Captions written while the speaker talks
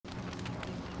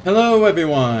Hello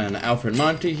everyone, Alfred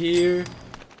Monty here,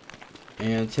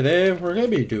 and today we're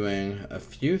going to be doing a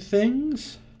few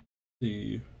things.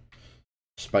 The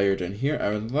inspired in here, I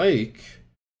would like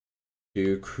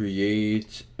to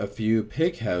create a few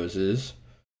pig houses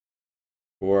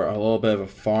for a little bit of a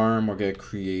farm we're going to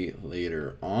create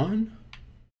later on.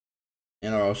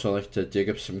 And I'd also like to dig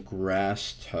up some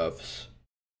grass tufts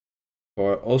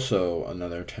for also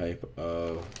another type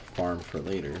of farm for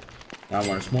later. Now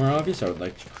when it's more obvious, I would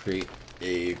like to create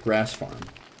a grass farm.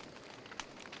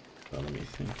 So let me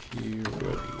think here.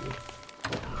 Ready.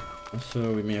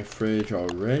 Also, we made a fridge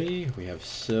already. We have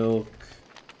silk.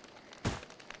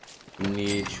 We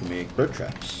need to make bird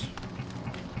traps.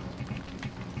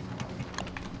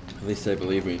 At least I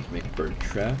believe we need to make bird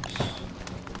traps.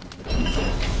 And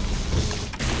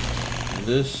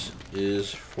this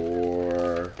is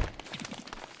for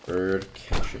bird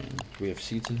catching. Do we have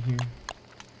seeds in here?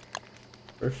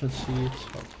 Bird seeds.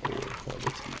 Oh,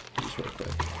 let's eat these real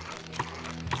quick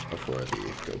before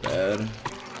they go bad.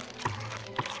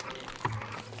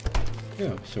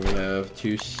 Yeah, so we have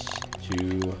two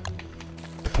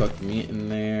cooked meat in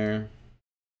there.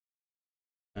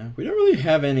 We don't really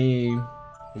have any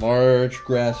large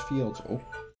grass fields. Oh,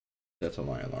 that's a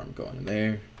line alarm going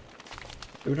there.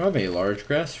 We don't have any large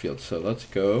grass fields, so let's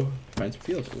go find some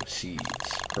fields. Oh, seeds.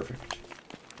 Perfect.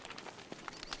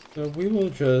 So we will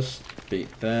just bait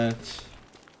that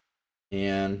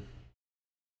and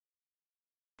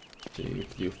do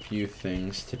a few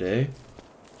things today.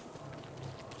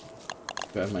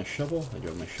 Do I have my shovel? I do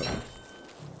have my shovel.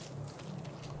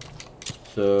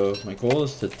 So my goal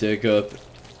is to dig up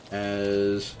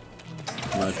as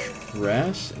much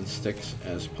grass and sticks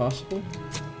as possible.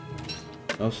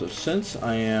 Also, since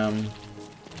I am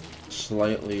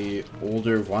slightly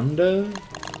older Wanda,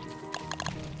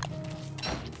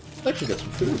 let's actually get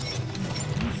some food.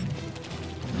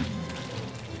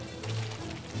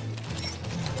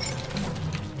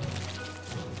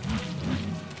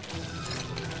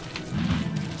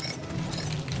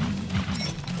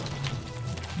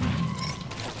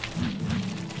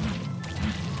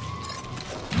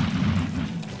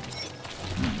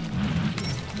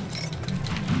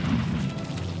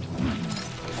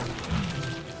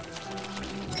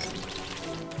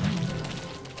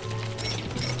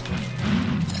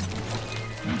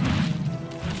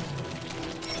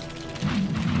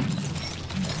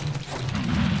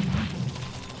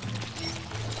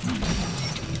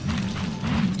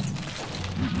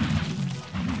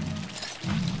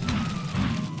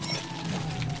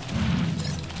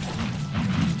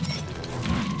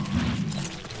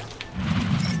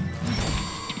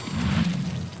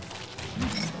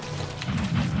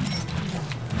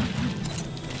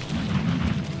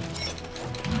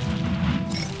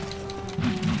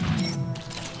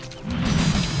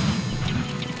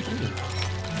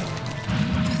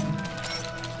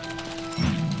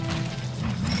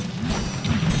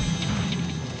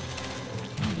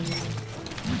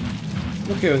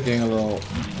 Okay, with getting a little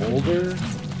older,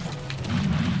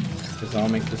 because I'll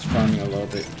make this farming a little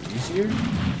bit easier.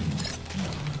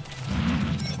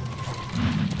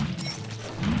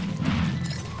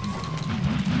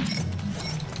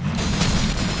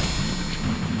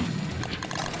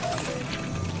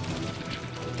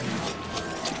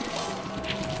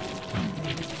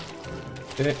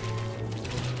 Okay.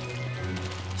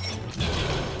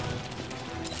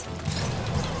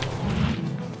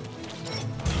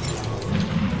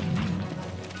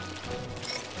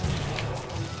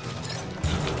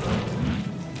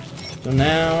 So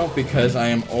now, because I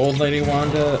am old Lady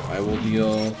Wanda, I will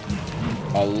deal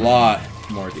a lot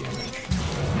more damage.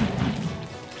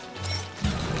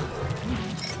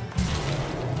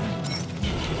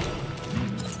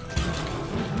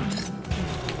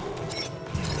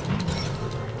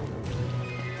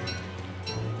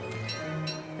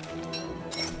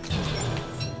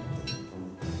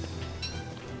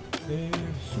 Okay,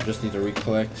 so just need to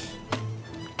recollect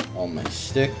all my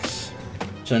sticks.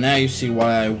 So now you see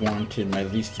why I wanted my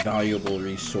least valuable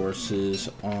resources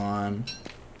on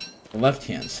the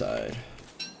left-hand side.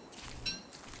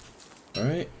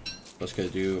 Alright, let's go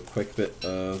do a quick bit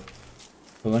of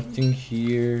collecting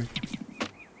here.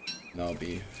 That'll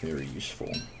be very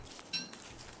useful.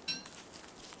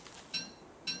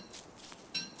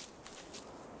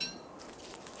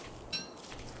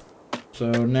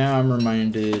 So now I'm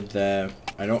reminded that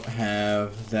I don't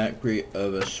have that great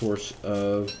of a source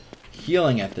of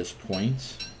healing at this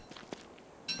point,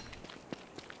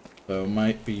 so it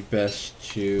might be best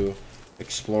to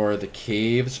explore the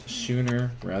caves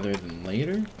sooner rather than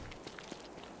later.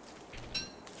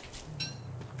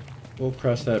 We'll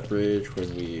cross that bridge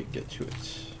when we get to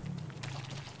it.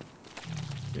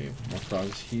 see, more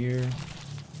frogs here.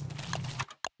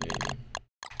 Okay.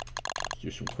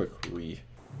 Do some quick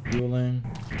refueling.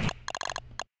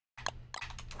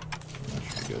 That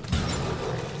should be good.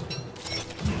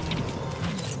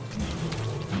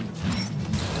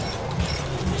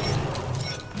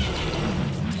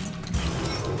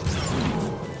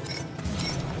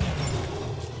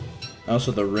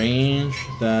 Also, the range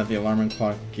that the alarming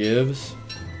clock gives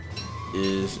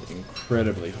is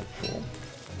incredibly helpful.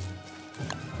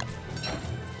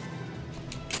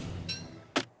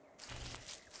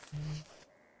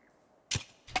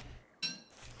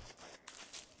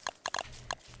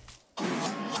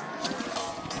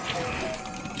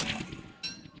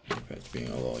 It's being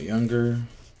a little younger.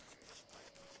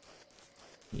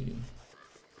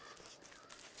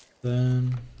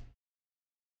 Then,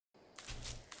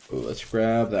 oh, let's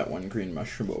grab that one green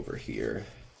mushroom over here,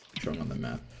 shown on the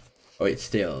map. Oh wait,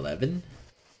 stay 11?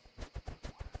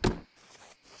 In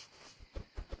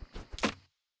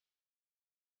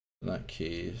that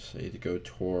case, I need to go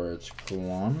towards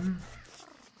Glommer.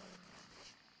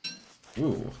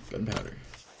 Ooh, gunpowder.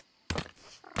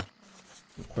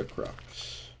 And quick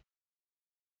rocks.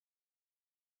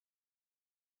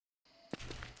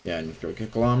 Yeah, I need to go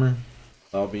get Glommer.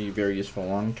 That'll be very useful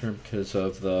long term because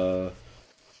of the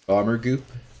Glommer goop.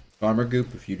 Glommer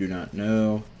goop, if you do not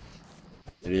know,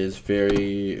 it is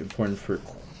very important for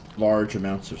large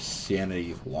amounts of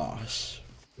sanity loss.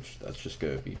 That's just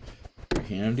going to be very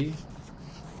handy.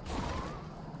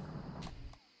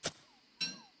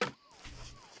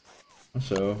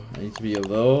 Also, I need to be a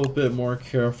little bit more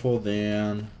careful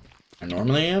than I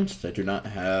normally am, since I do not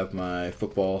have my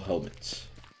football helmets.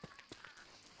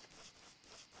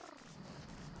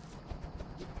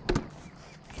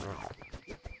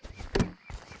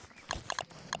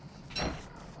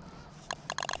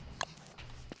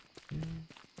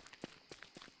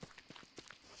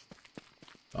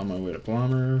 On my way to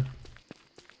Glommer.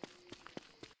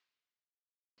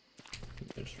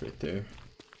 It's right there.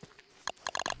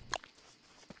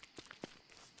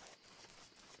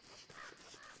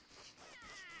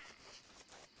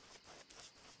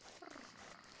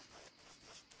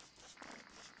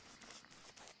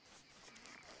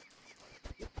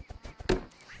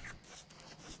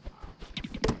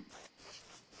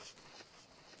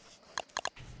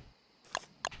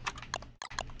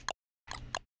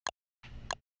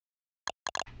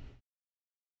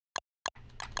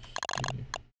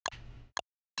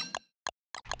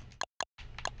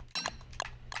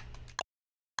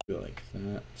 Like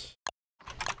that.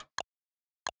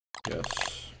 Yes.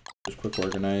 Just quick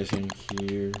organizing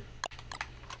here.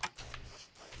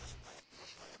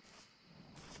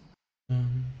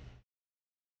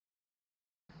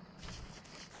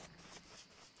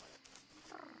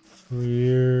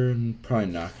 We're probably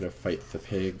not going to fight the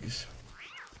pigs.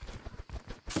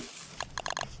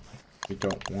 We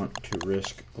don't want to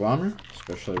risk Glommer,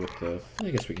 especially with the...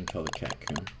 I guess we can kill the cat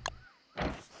coon.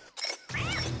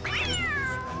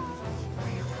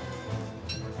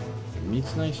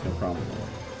 Meat's nice, no problem there.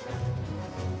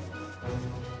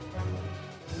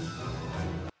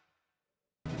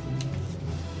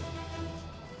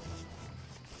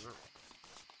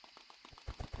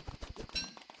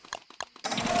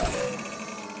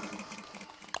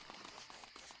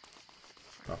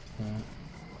 Drop that.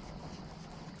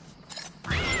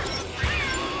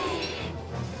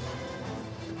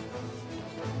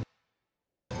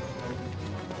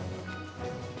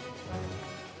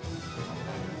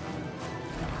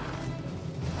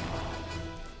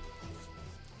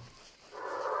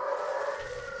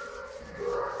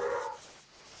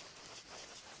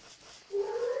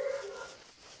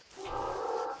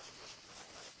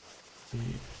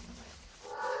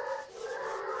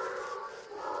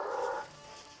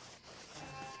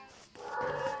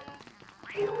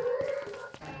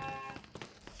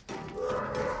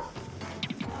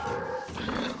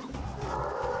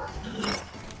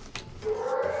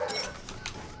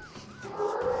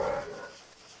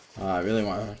 I really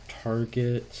want to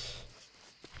target.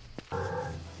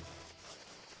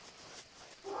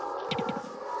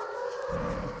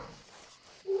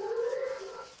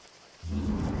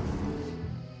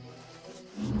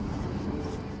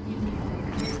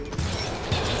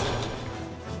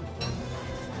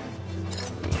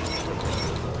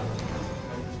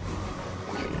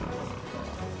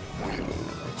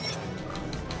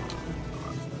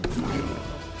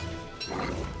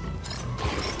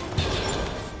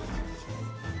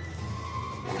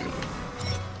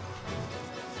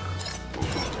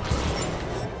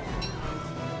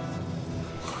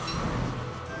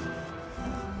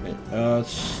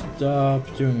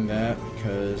 Stop doing that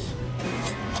because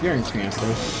you're in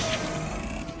campus.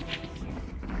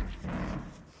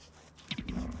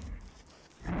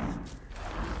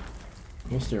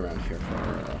 we'll stay around here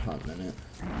for a hot minute.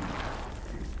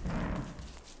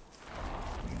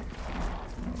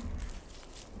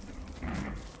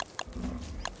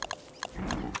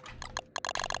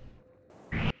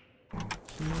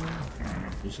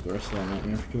 Use the rest of that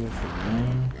nightmare fuel for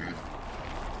now.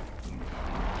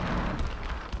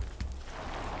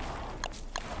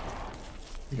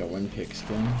 We got one pig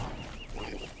skin.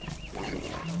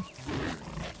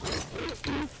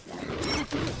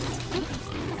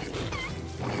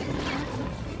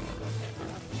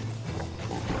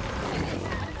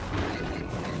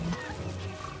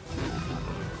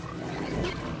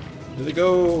 There they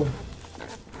go!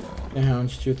 The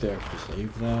houndstooth there. Just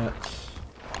leave that.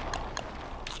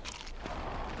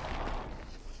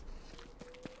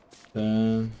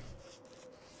 Then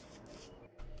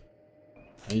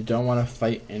I don't want to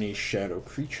fight any shadow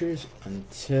creatures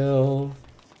until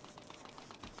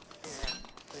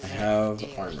I have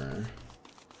armor.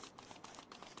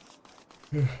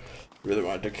 Really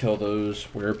wanted to kill those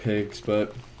werepigs,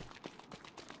 but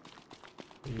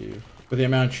with the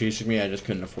amount chasing me, I just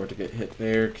couldn't afford to get hit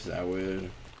there because I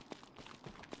would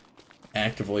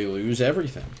actively lose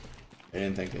everything. I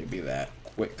didn't think they'd be that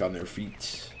quick on their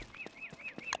feet.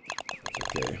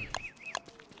 Okay.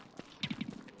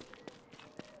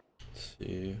 Let's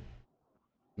see.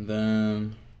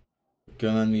 Then we're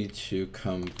gonna need to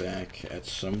come back at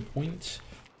some point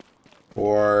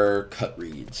for cut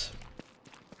reeds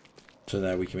so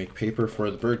that we can make paper for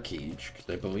the bird cage.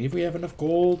 Because I believe we have enough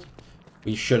gold.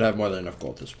 We should have more than enough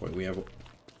gold at this point. We have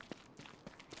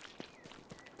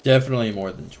definitely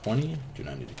more than 20. Do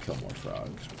not need to kill more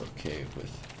frogs. We're okay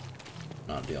with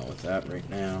not dealing with that right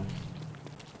now.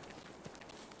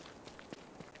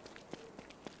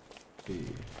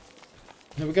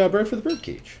 Now we got a bird for the bird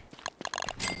cage.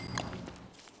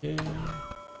 Yeah.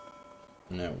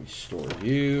 Now we store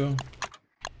you.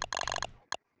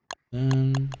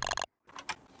 Then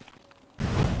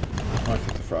I'll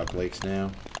cook the frog legs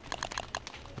now.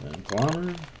 Then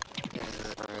Glommer.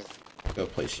 Go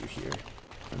place you here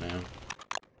for now.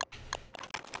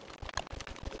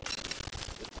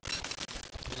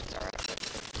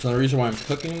 So the reason why I'm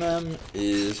cooking them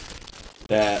is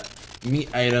that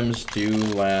meat items do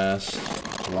last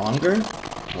longer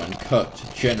when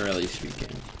cooked, generally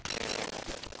speaking.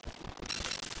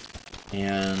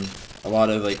 And a lot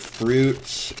of like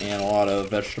fruits and a lot of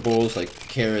vegetables like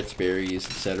carrots, berries,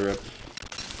 etc.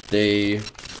 They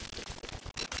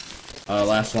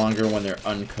last longer when they're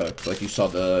uncooked. Like you saw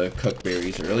the cooked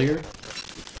berries earlier.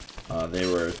 They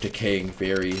were decaying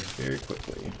very, very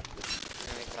quickly.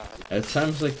 At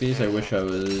times like these, I wish I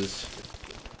was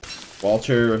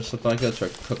Walter or something like that so I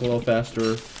could cook a little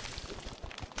faster.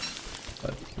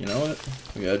 But you know what?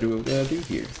 We gotta do what we gotta do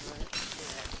here.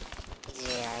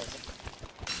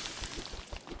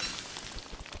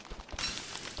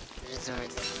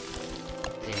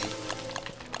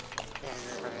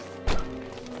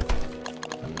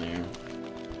 Come there.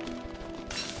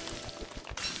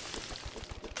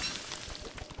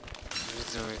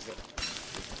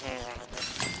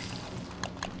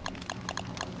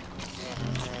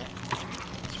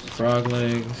 Frog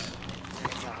legs.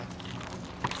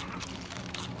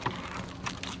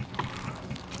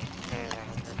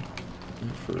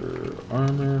 And for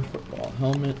armor, football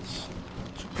helmets.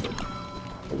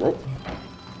 A rope.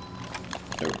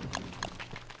 There we go.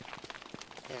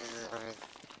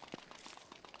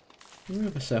 We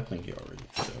have a sapling here already,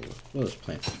 so we'll just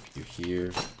plant a few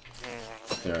here.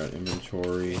 There are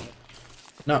inventory.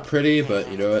 Not pretty,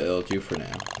 but you know what? It'll do for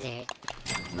now.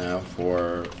 Now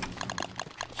for,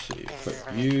 let's see, put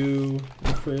you in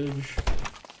the fridge.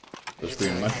 Those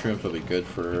green mushrooms will be good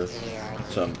for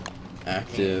some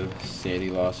active sanity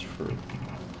loss for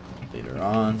later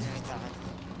on.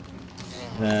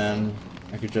 Then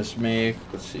I could just make,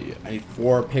 let's see, I need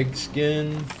 4 pig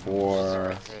skin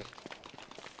for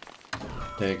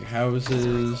pig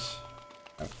houses.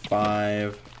 I have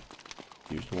 5.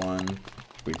 Used 1.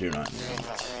 We do not need it.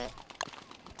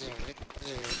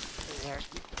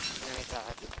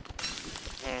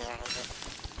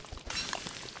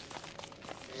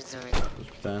 Just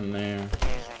put that in there.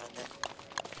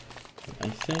 I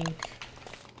think.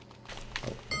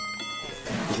 Oh.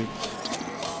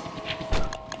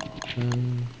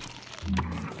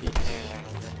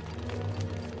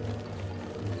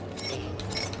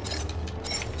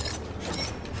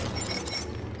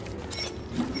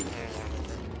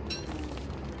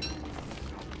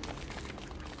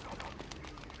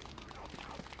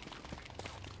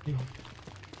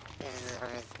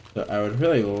 So I would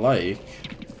really like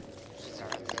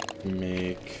to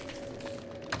make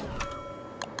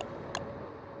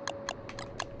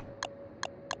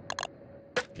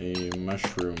a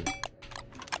mushroom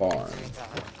farm.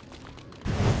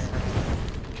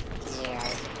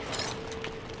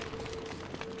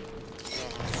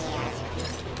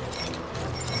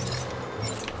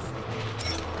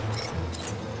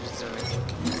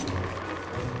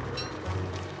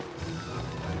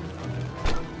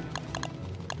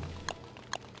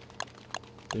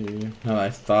 Now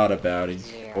I thought about it,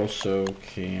 you also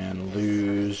can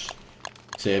lose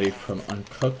sanity from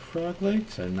uncooked frog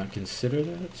legs. I did not consider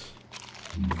that,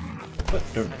 but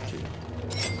don't need to.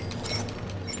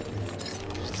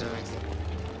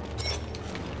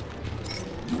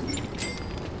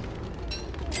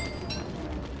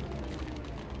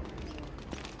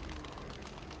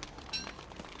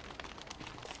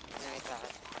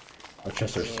 I'll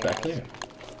just respect there.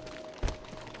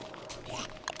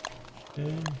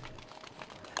 Okay.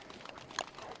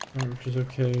 Which is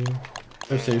okay.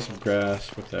 I'll save some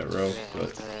grass with that rope,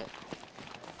 but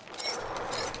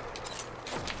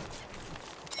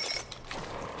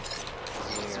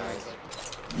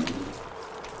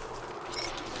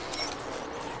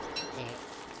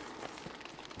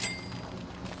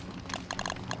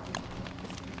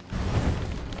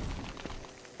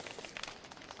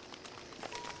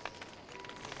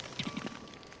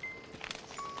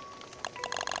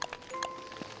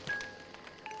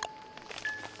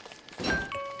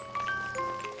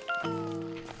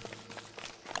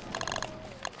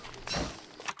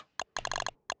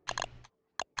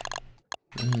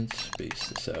and space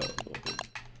this out a little bit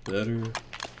better.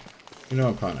 You know,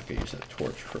 I'm probably not gonna use that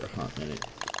torch for a hot minute,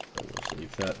 so let's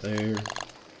leave that there.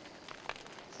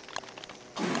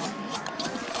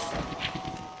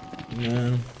 And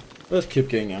then let's keep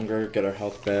getting younger, get our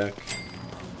health back.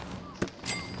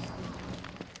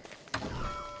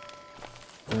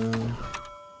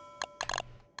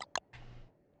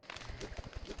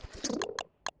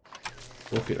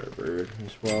 We'll feed our bird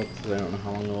as well, because I don't know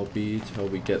how long it'll be till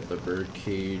we get the bird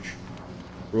cage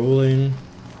rolling.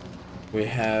 We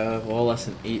have well less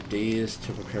than 8 days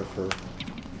to prepare for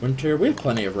winter. We have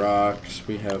plenty of rocks.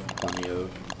 We have plenty of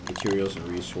materials and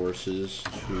resources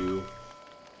to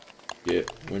get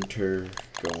winter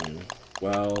going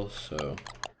well, so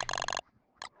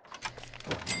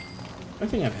I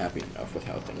think I'm happy enough with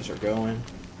how things are going.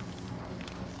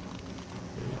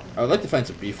 I would like to find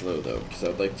some beefalo though, because I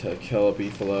would like to kill a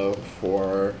beefalo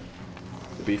for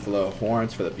the beefalo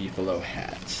horns for the beefalo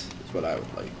hats, is what I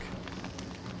would like.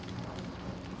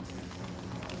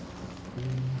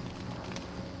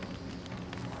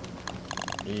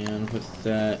 And with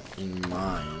that in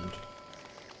mind,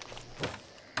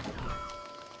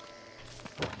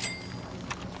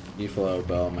 beefalo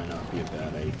bell might not be a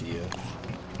bad idea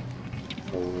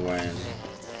for when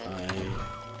I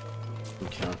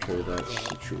encounter that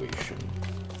situation.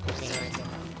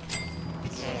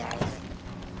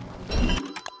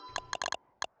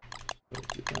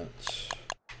 Look at that.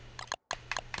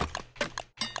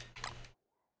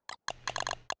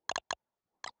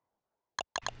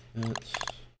 That's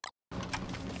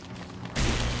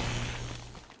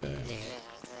okay.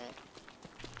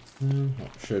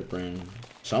 I should bring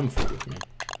some food with me.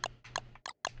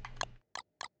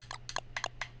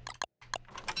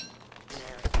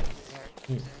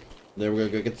 There we're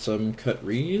gonna go get some cut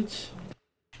reeds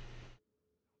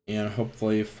and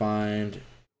hopefully find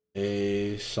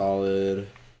a solid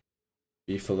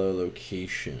beefalo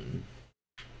location.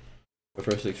 But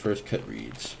first things first, cut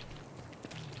reeds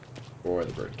for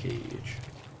the bird cage.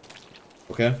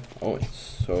 Okay. Oh,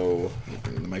 so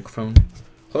bring the microphone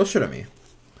closer to me.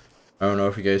 I don't know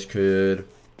if you guys could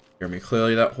hear me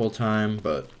clearly that whole time,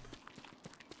 but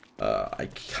I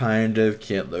kind of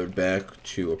can't load back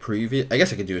to a previous. I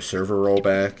guess I could do a server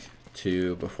rollback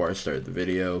to before I started the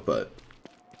video, but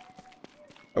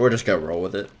we're just gonna roll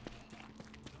with it.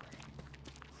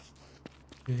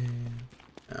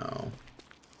 Now,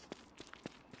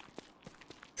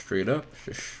 straight up,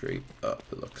 just straight up.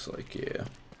 It looks like, yeah.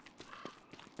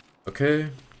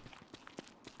 Okay.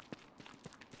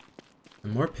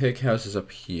 And more pig houses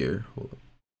up here. Hold on.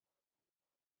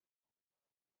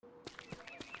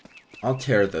 I'll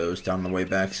tear those down the way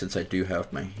back since I do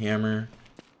have my hammer.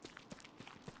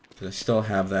 Because I still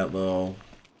have that little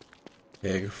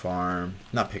pig farm,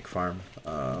 not pig farm,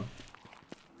 little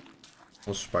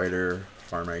spider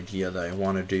farm idea that I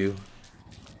want to do.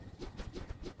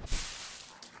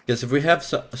 Because if we have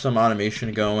some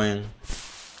automation going,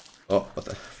 oh, what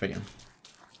the friggin'.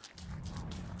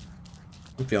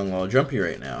 I'm feeling a little jumpy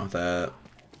right now. That,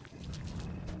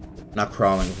 not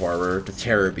crawling forward, the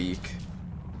terror beak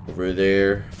over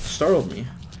there startled me.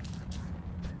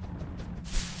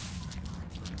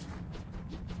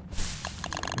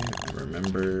 I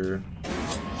remember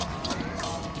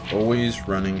Always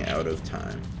running out of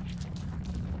time.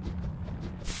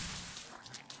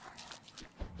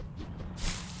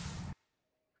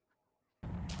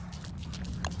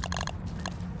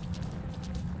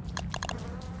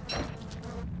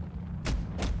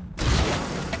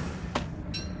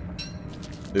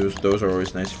 Those are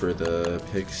always nice for the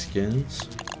pig skins.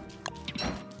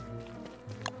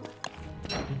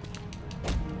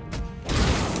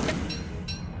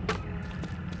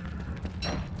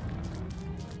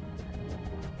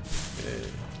 Okay.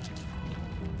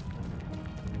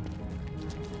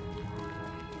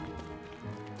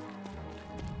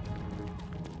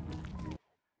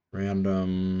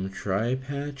 Random try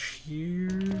patch here.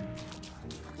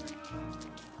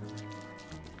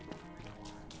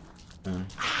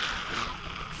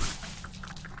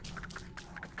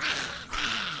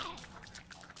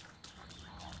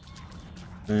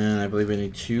 And I believe I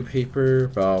need 2 paper,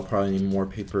 but I'll probably need more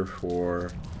paper for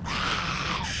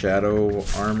shadow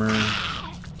armor.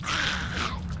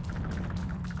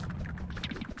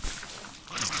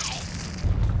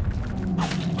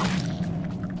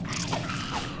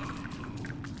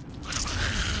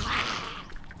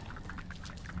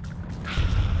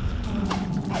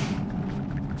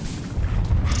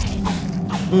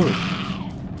 Ooh.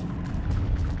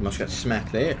 Almost got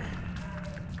smacked there.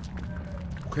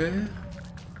 Okay.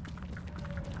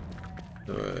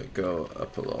 So go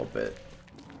up a little bit.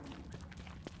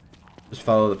 Just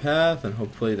follow the path and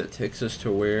hopefully that takes us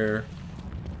to where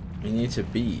we need to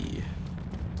be.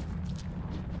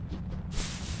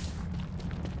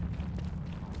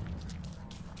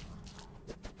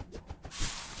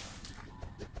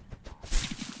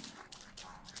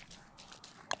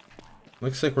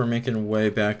 Looks like we're making way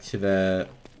back to that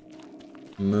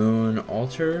moon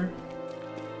altar.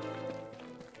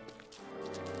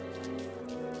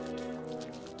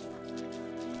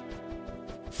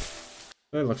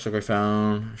 It looks like I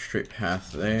found a straight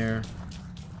path there.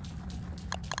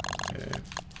 Okay.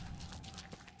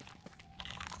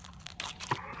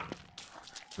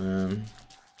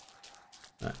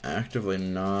 Actively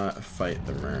not fight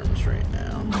the worms right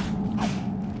now.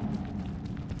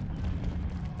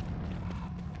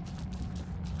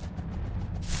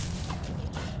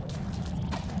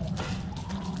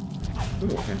 Ooh,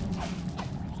 okay.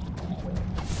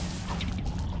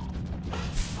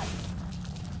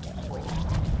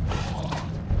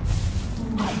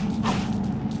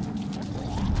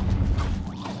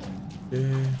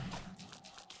 Okay.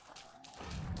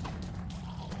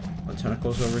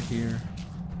 Tentacles over here.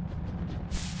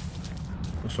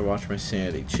 Also watch my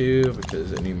sanity too,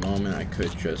 because at any moment I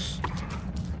could just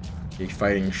be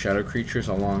fighting shadow creatures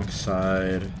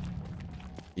alongside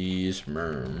these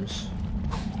merms.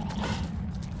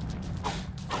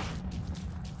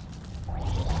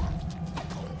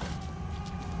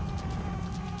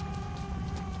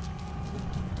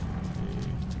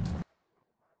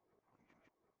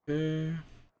 Okay.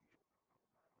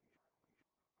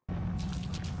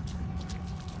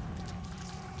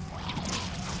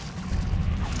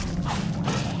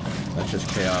 That's just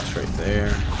chaos right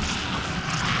there.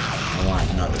 I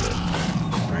want none of it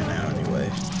right now anyway.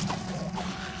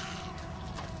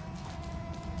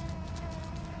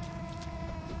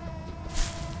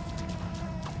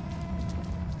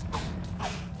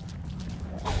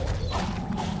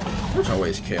 There's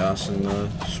always chaos in the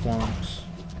swamps.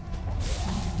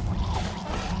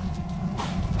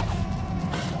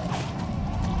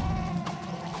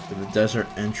 The desert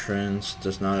entrance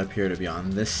does not appear to be on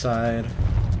this side.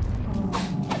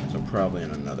 So probably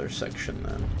in another section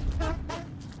then.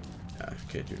 Yeah,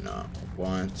 okay, do not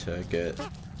want to get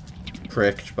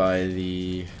pricked by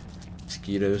the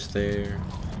mosquitoes there.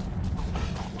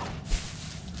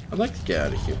 I'd like to get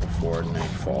out of here before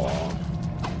nightfall.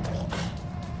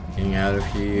 Getting out of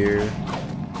here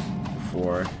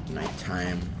before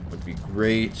nighttime would be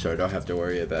great, so I don't have to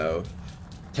worry about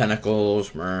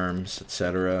tentacles, worms,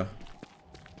 etc.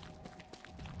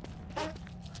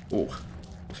 Ooh,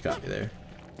 just got me there.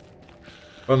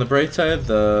 But on the bright side,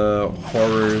 the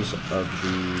horrors of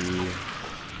the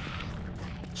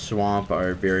swamp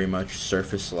are very much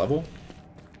surface level,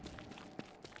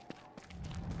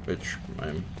 which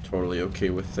I'm totally okay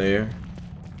with there.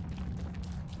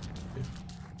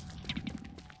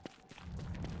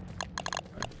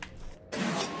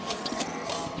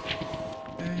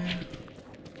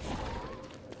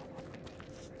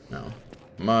 No,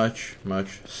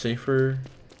 much safer.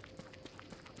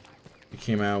 We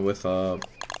came out with a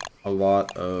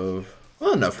lot of,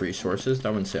 well, enough resources. I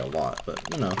wouldn't say a lot,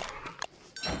 but enough.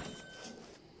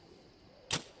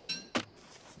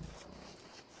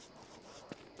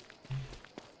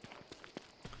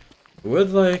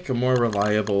 Would like a more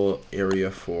reliable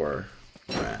area for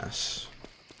grass.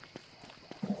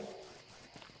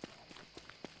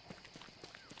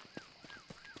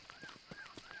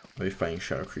 I'll be fighting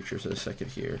shadow creatures in a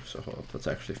second here, so let's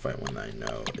actually fight one that I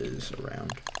know is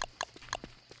around.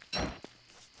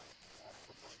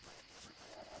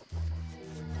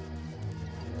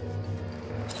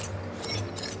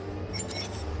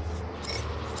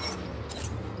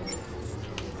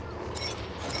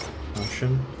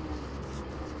 Caution.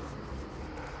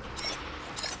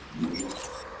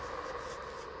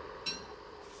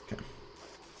 Okay.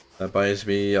 That buys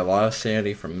me a lot of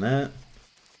sanity from that.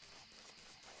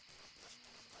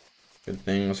 Good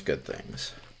things, good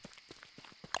things.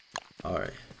 Alright.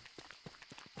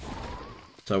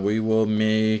 So we will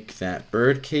make that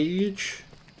bird cage.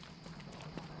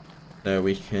 That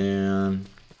we can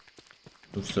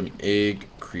have some egg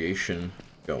creation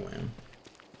going.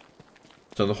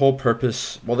 So the whole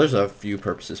purpose, well, there's a few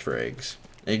purposes for eggs.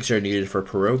 Eggs are needed for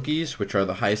pierogies, which are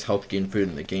the highest health gain food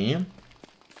in the game.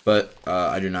 But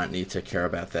I do not need to care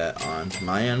about that on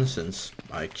my end since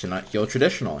I cannot heal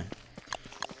traditionally.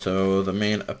 So the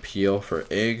main appeal for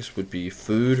eggs would be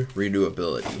food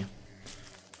renewability.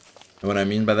 And what I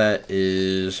mean by that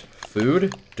is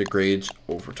food degrades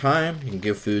over time. You can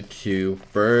give food to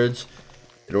birds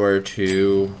in order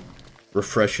to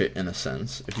refresh it in a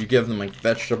sense. If you give them like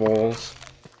vegetables,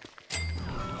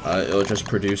 it'll just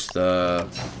produce the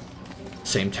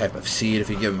same type of seed. If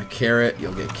you give them a carrot,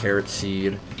 you'll get carrot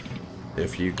seed.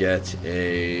 If you get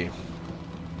a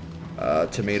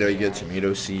tomato, you get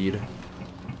tomato seed.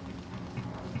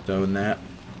 So in that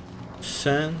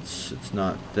sense, it's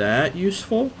not that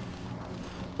useful.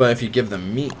 But if you give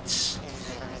them meats,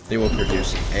 they will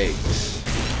produce eggs,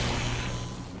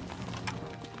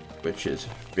 which is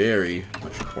very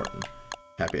much important.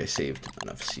 Happy I saved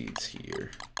enough seeds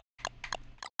here,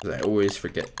 because I always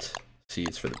forget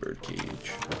seeds for the bird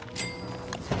cage.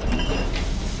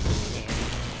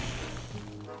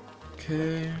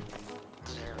 Okay.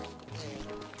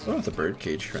 I want the bird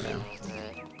cage for now.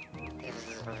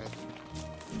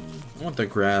 I want the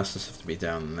grass to be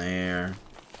down there.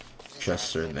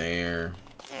 Chests are there.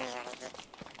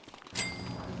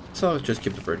 So I'll just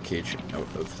keep the bird cage out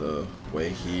of the way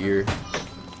here.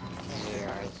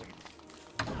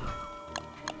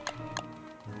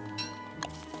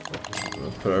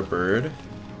 We'll put our bird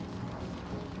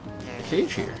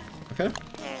cage here. Okay.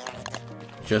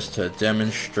 Just to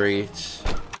demonstrate,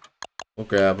 we'll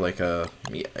grab like a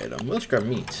meat item. Let's grab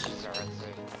meat.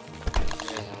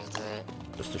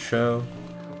 Just to show.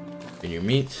 And your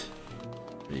meat.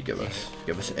 What do you give us?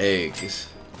 Give us eggs.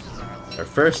 Our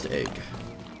first egg.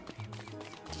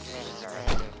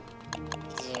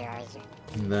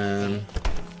 And then,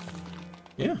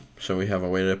 yeah, so we have a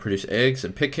way to produce eggs,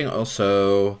 and picking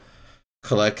also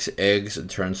collects eggs and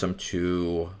turns them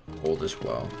to gold as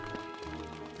well.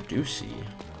 I do see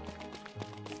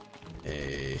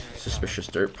a suspicious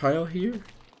dirt pile here.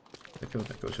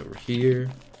 That goes over here.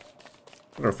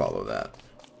 We're gonna follow that.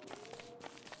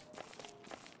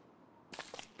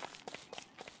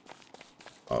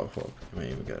 Oh, well, I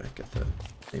even gotta get that.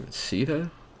 Can't even see that.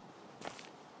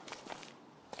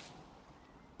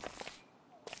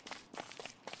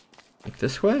 Like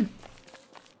this way?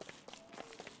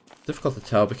 Difficult to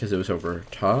tell because it was over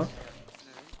top.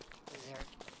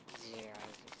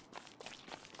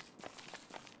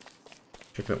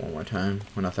 Check it one more time.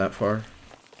 We're not that far.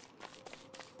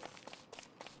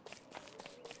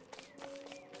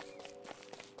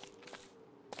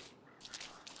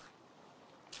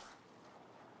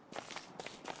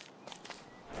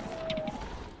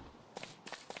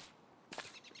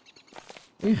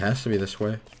 It has to be this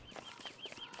way.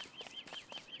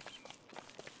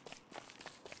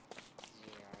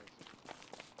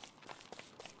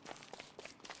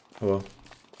 Well,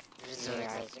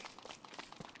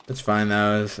 it's fine.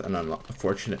 That was an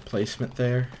unfortunate placement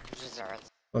there.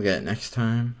 We'll get it next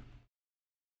time.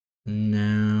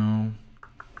 Now,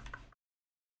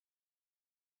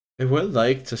 I would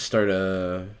like to start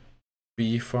a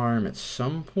bee farm at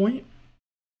some point.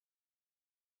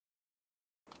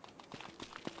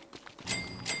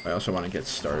 I also want to get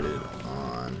started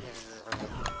on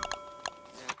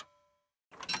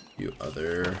a few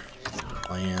other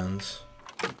lands.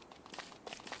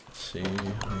 Let's see,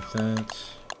 like that.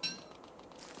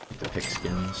 Take the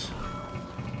pigskins.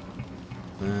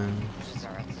 Then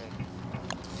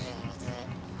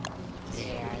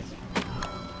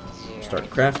start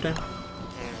crafting.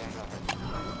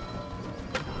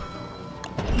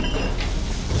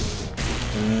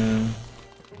 And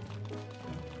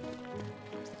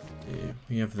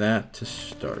we have that to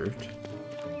start.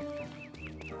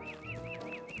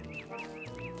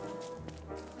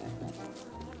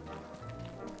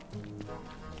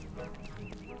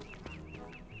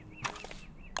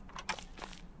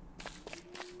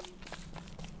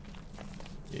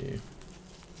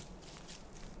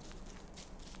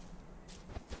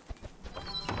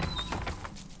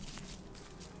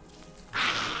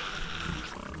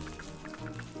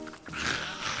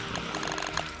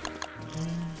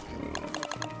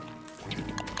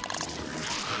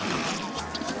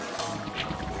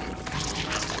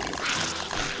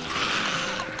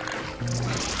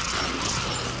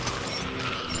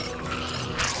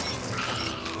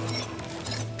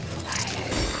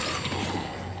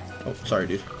 sorry,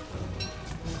 dude.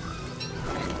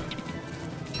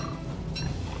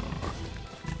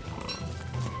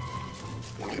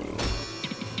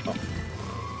 Oh.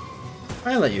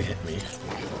 I let you hit me.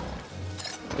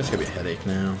 This gonna be a headache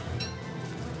now.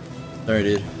 Sorry,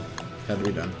 dude. Had to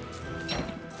be done.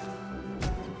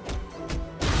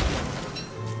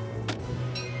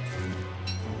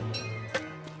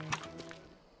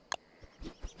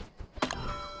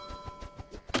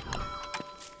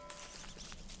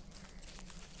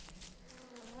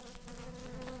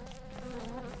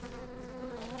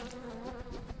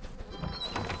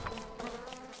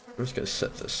 We're just gonna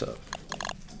set this up.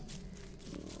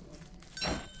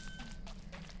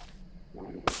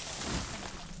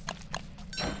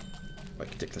 I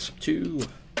can take this up too.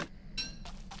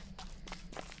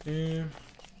 Yeah.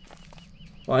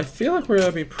 Well, I feel like we're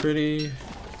gonna be pretty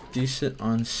decent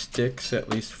on sticks, at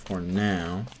least for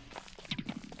now.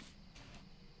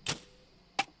 I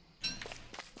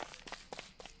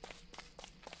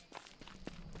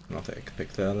don't think I can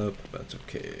pick that up, but that's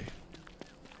okay.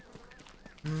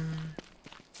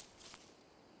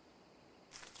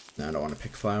 No, I don't want to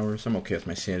pick flowers. I'm okay with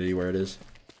my sanity where it is.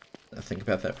 I'll think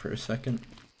about that for a second.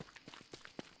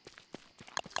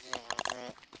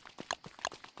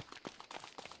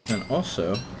 And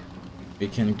also, we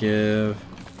can give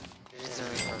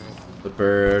the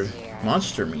bird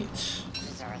monster meats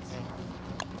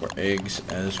or eggs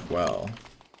as well.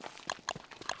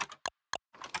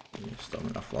 Still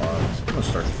have enough logs. I'm gonna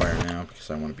start the fire now because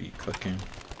I want to be cooking.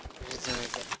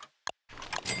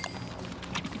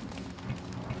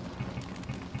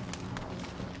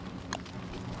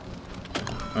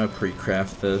 I'm gonna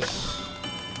pre-craft this.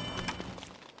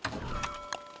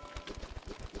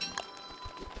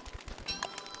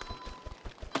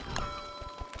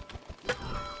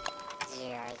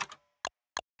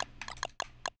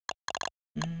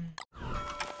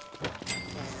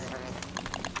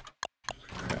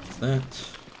 Craft that.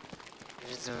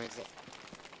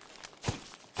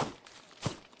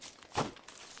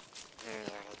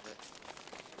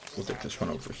 We'll take this one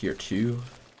over here too.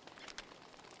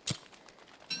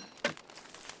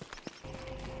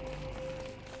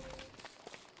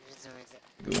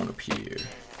 Go one up here.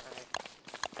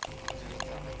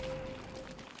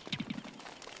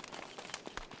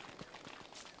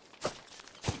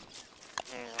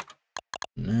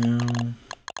 Now,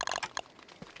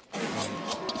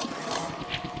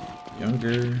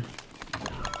 younger.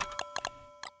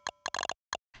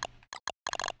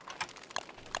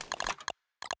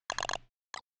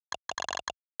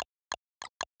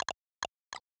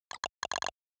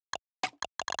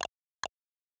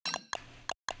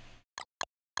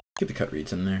 Get the cut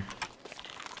reeds in there.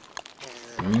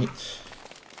 Meat.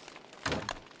 There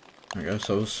we go.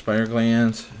 So spider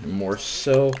glands, more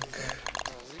silk.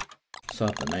 Still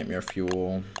have the nightmare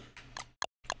fuel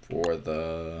for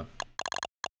the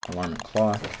alarming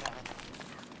clock.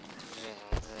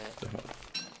 So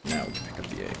now we can pick up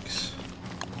the eggs.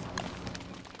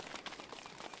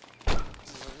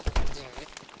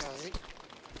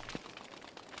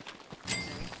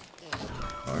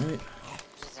 Alright.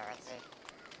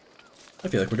 I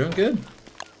feel like we're doing good.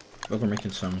 But we're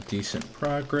making some decent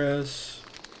progress.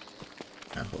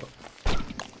 Ah, hold up.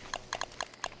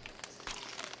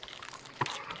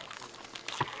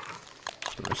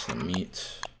 So there's the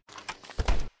meat.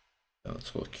 Now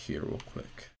let's look here real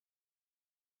quick.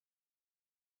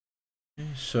 Okay,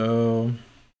 so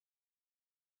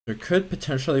there could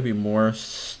potentially be more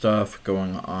stuff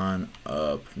going on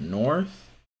up north.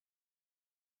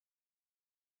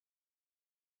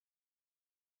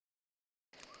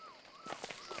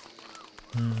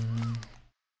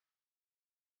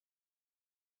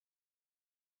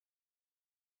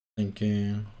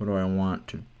 Thinking, what do I want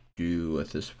to do at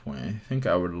this point? I think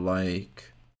I would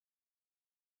like,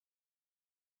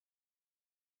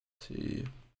 let's see,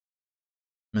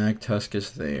 Mag Tusk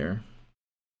is there.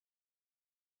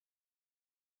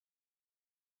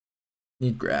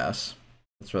 Need grass.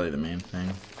 That's really the main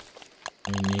thing.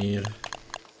 We need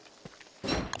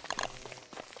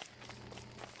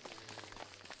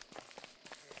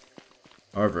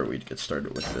however, we'd get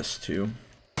started with this too.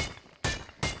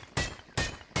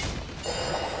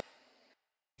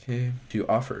 Okay, do you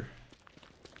offer?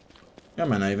 Yeah, I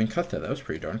might not even cut that. That was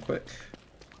pretty darn quick.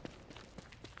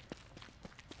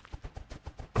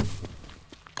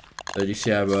 So you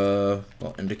see I have a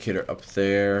little indicator up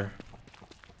there.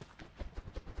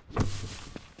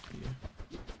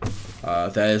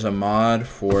 That is a mod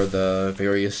for the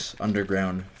various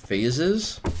underground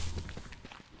phases.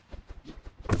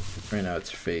 Right now it's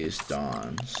phase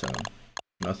dawn, so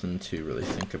nothing to really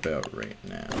think about right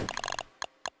now.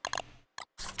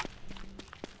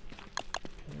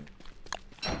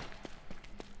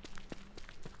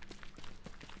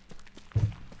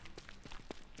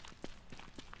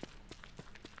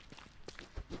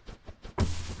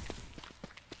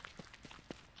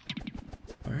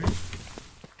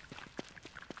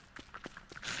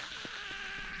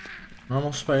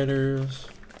 Normal spiders.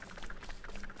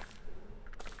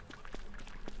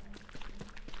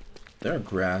 There are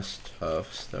grass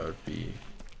tufts. That would be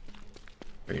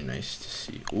very nice to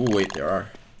see. Oh wait, there are.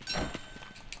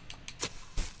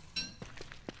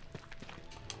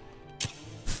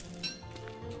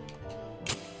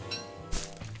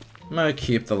 I'm gonna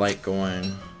keep the light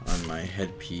going on my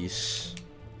headpiece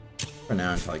for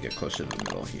now until I get closer to the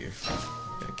middle here.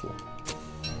 Okay, cool.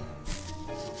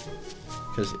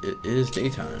 Because it is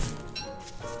daytime.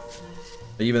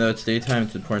 But even though it's daytime,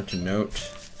 it's important to note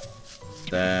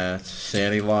that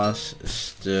sanity loss is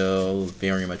still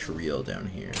very much real down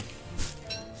here.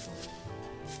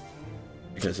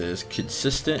 Because it is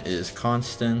consistent, it is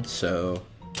constant, so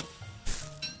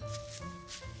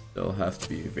still have to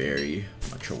be very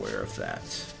much aware of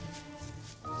that.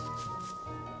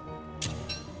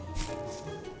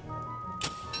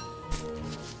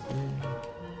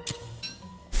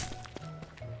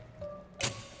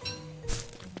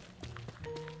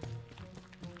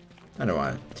 I don't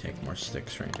want to take more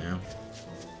sticks right now.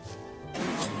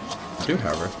 I do,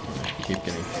 however, keep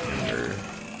getting timber.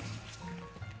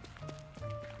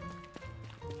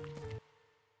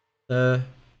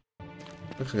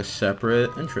 Looks like a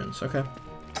separate entrance. Okay.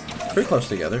 Pretty close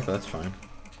together, but that's fine.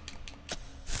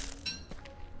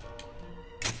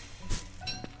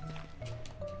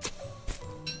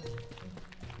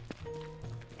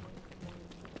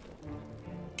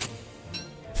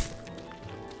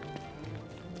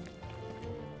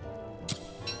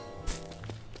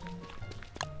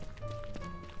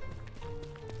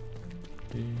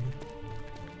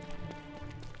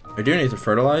 I do need to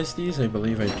fertilize these. I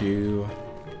believe I do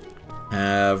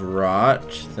have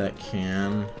rot that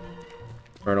can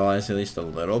fertilize at least a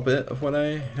little bit of what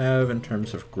I have in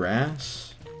terms of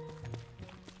grass.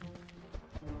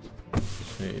 Let's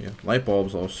see. Light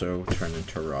bulbs also turn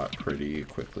into rot pretty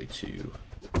quickly too.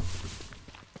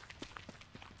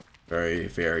 Very,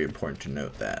 very important to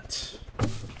note that.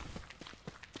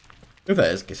 If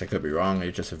that is the case, I could be wrong.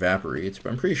 It just evaporates,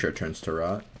 but I'm pretty sure it turns to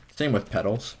rot. Same with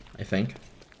petals, I think.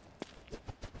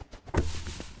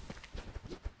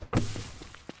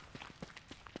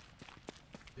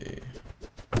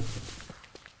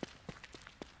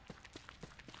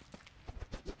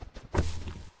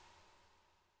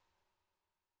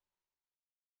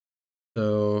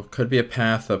 So, could be a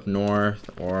path up north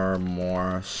or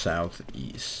more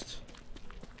southeast.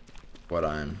 What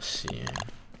I'm seeing.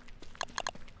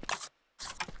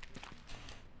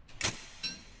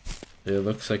 It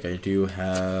looks like I do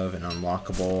have an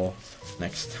unlockable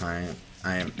next time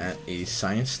I am at a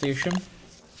science station.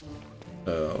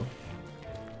 So,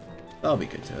 that'll be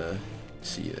good to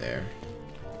see there.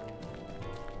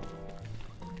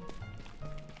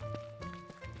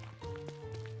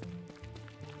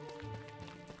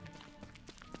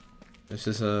 This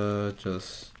is a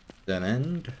just dead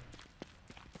end.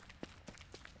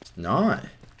 It's not.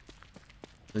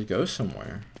 It goes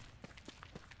somewhere.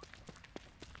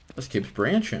 This keeps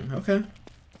branching. Okay. I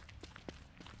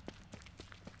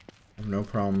have no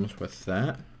problems with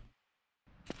that.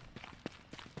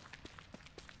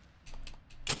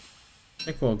 I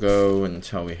think we'll go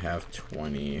until we have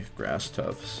 20 grass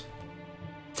tufts.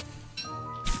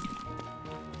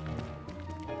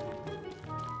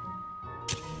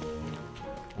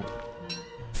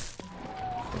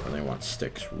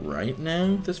 Sticks right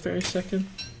now, this very second.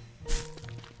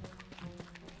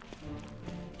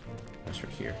 That's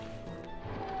right here.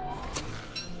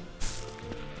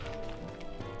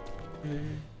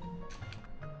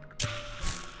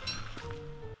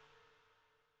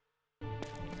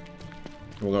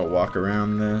 We're gonna walk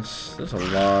around this. There's a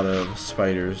lot of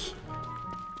spiders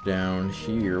down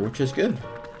here, which is good.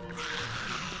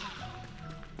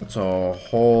 It's a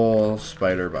whole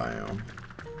spider biome.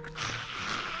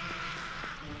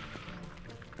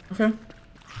 Okay.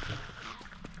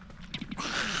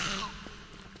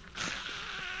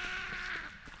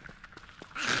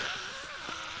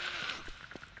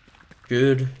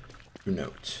 Good to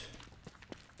note.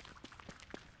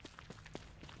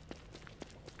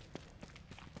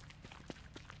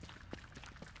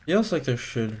 Feels like there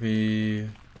should be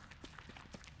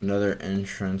another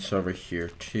entrance over here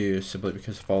too, simply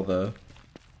because of all the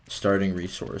starting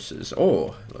resources.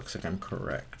 Oh, looks like I'm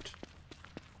correct.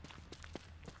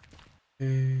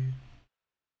 Okay.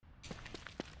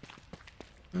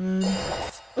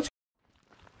 Let's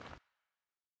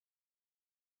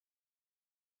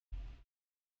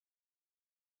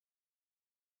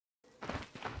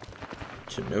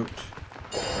to note.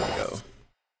 There we go.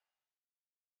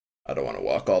 I don't want to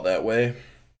walk all that way.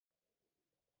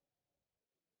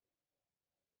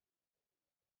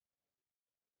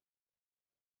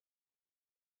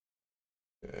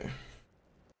 Okay.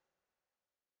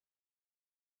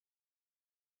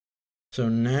 So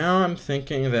now I'm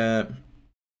thinking that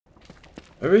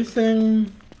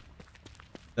everything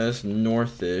that's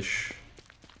northish,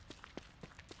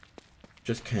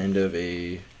 just kind of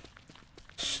a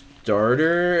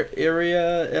starter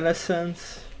area in a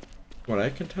sense, what I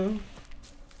can tell.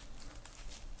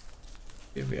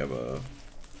 If we have a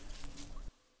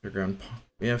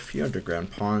we have a few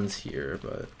underground ponds here,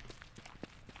 but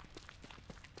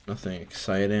nothing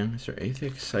exciting. Is there anything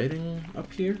exciting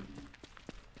up here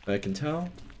that I can tell?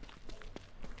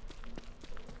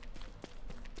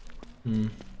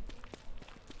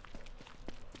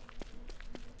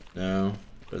 No,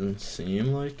 doesn't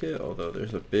seem like it, although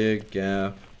there's a big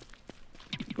gap.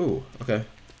 Ooh, okay.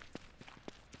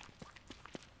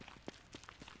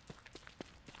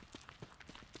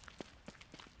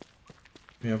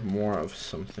 We have more of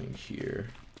something here.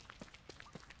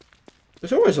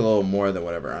 There's always a little more than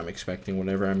whatever I'm expecting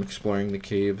whenever I'm exploring the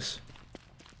caves.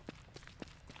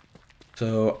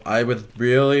 So I would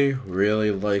really,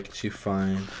 really like to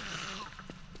find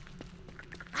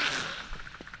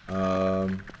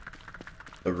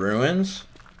the ruins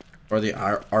or the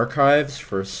archives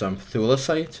for some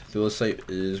thulecite. Thulecite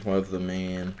is one of the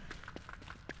main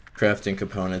crafting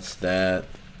components that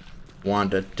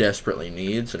Wanda desperately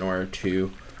needs in order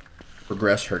to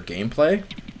progress her gameplay.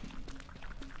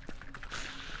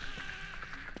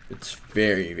 It's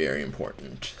very, very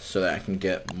important so that I can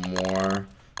get more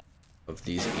of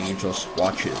these angel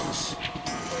swatches.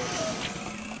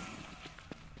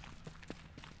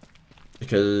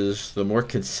 Because the more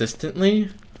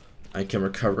consistently I can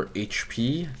recover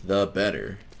HP, the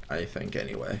better, I think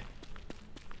anyway.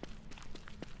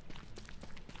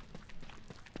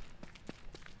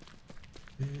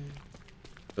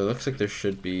 So it looks like there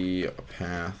should be a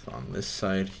path on this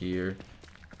side here.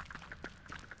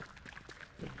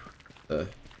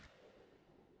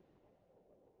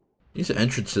 These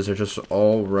entrances are just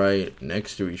all right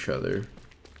next to each other.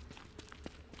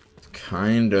 It's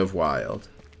kind of wild.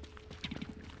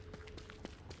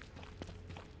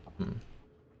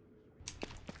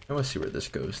 I want to see where this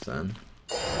goes then.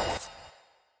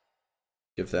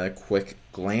 Give that a quick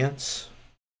glance.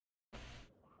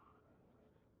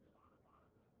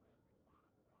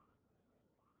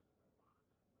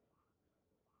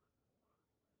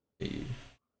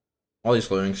 All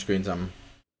these loading screens I'm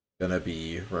gonna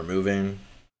be removing.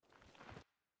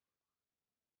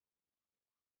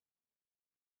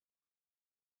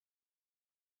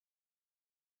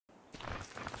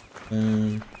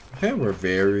 Okay, we're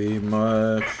very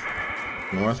much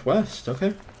northwest.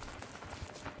 Okay.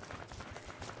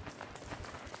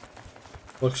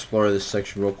 We'll explore this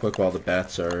section real quick while the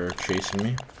bats are chasing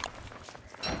me.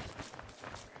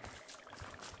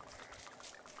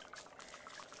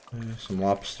 Some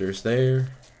lobsters there.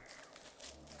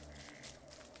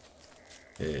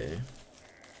 Okay.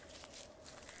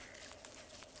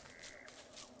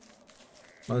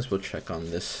 Might as well check on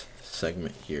this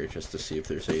segment here just to see if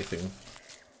there's anything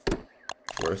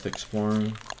worth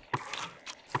exploring.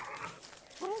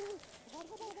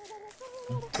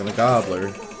 Got a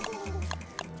gobbler.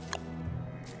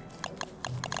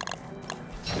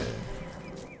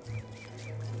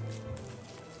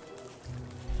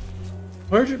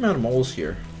 Large amount of moles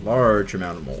here. Large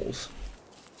amount of moles.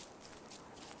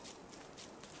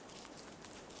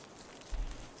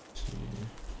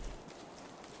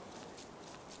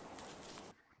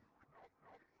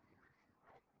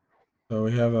 So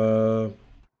we have a...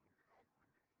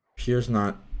 Here's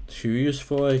not too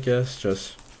useful, I guess.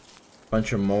 Just a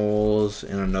bunch of moles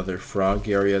in another frog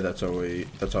area that's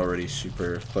already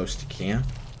super close to camp.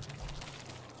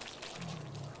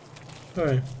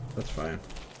 Alright, that's fine.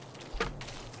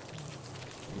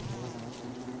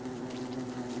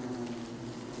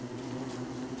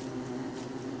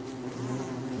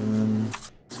 And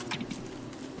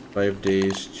 5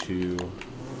 days to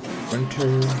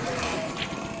winter.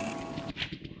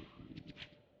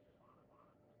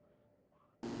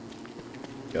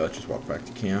 Yeah, let's just walk back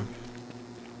to camp.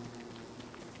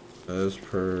 As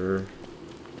per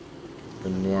the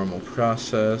normal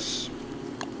process.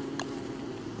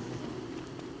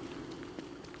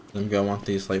 I'm gonna want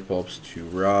these light bulbs to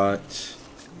rot.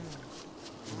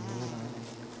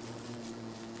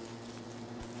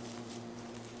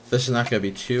 This is not gonna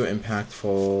be too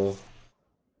impactful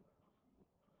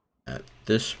at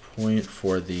this point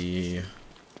for the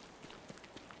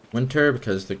winter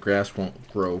because the grass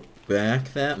won't grow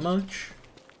back that much.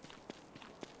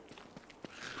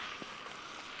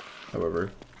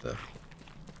 However,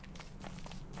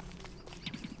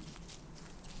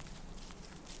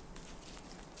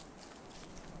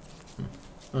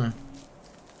 Huh.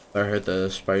 I heard the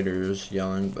spiders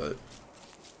yelling, but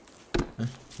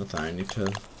nothing I need to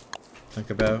think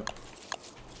about.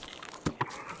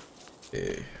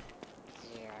 Okay.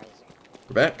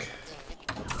 We're back.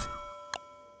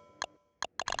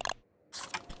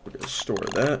 We're gonna store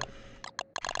that.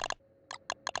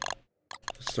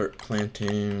 Start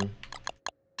planting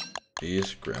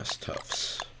these grass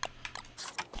tufts.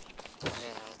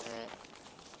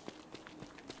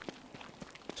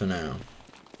 So now,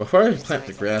 before I plant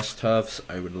the grass tufts,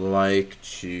 I would like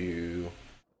to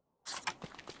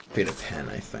create a pen,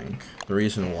 I think. The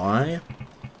reason why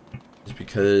is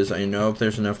because I know if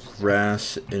there's enough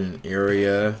grass in an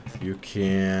area, you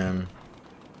can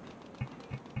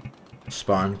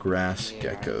spawn grass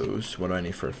geckos. What do I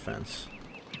need for a fence?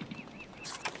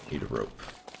 Need a rope.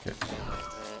 Okay.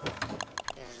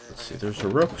 Let's see, there's a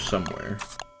rope somewhere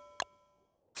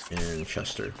in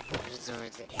Chester.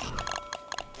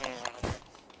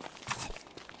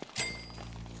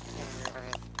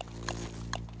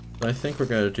 So I think we're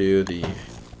gonna do the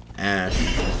ash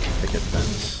picket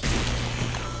fence.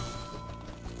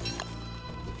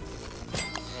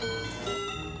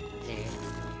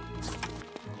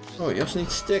 Oh, you also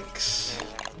need sticks.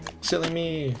 Silly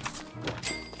me.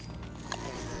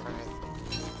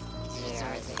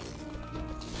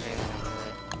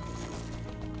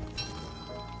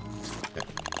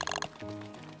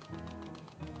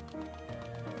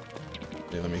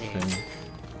 Okay, let me think.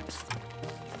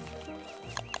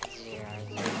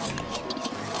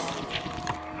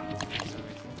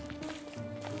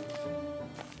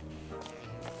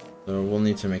 So we'll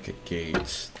need to make a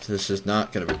gate. This is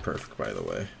not going to be perfect, by the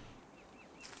way.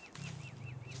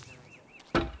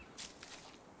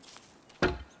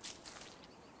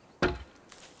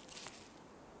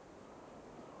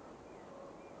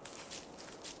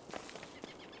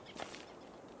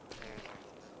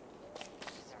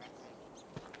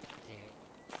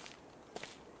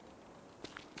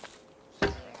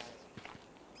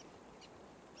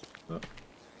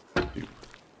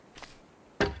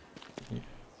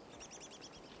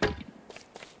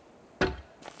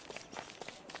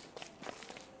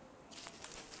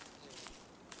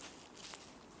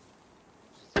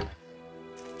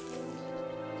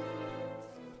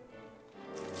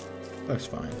 That's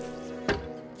fine.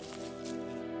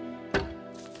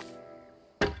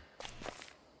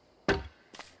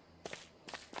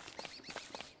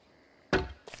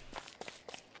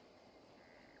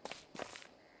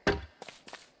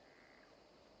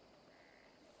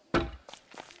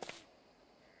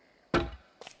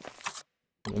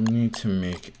 We'll need to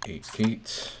make a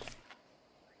gate.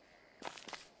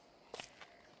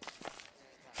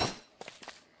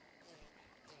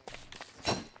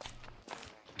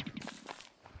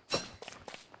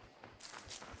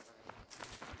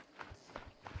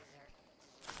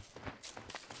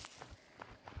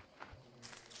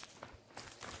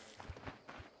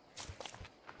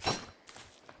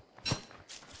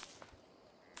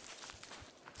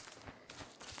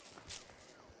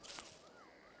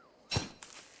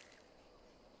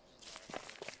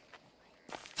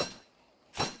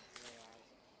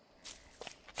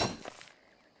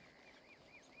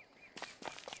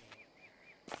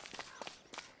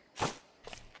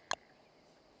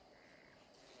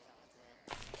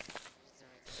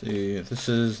 See, this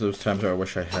is those times where I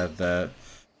wish I had that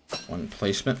one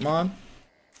placement mod.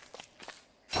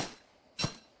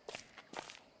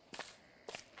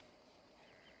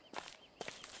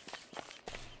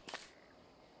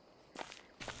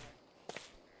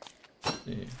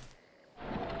 See.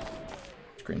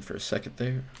 Screen for a second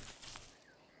there. You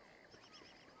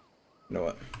know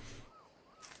what?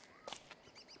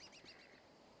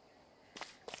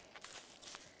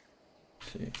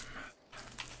 Let's see.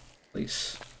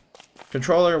 Please.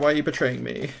 Controller, why are you betraying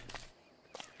me?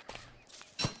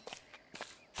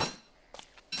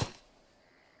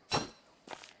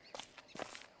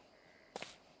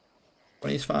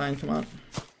 He's fine, come on.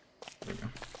 There we go.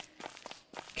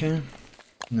 Okay.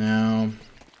 Now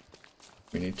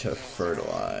we need to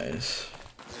fertilize.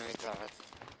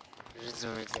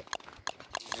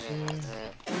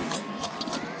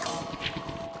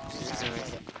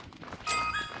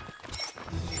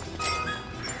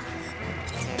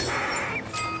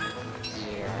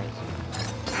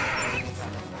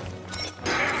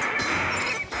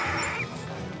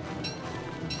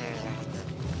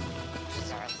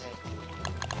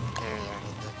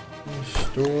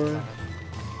 Store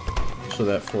so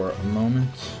that for a moment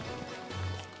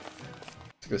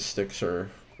the sticks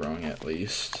are growing at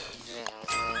least.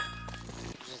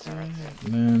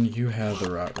 And then you have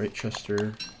the rot, right,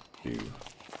 Chester?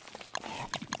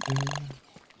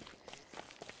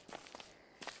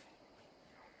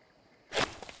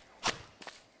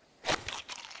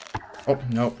 Oh,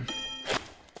 nope.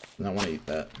 I don't want to eat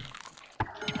that.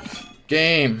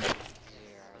 Game!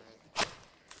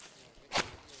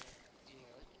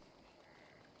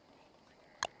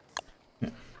 Yeah.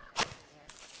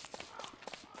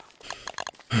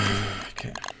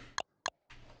 Okay.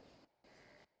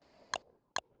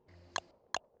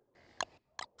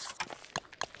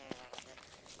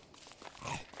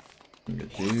 I'm gonna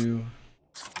do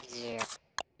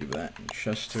that in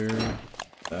Chester.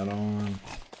 That on.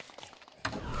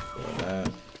 Throw that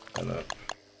up.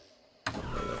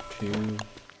 Throw that too.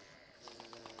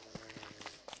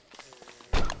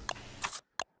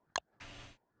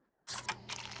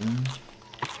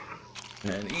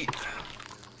 And eat.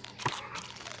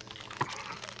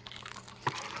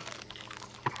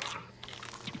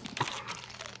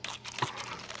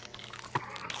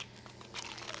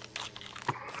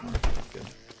 Good.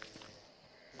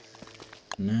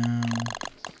 Now.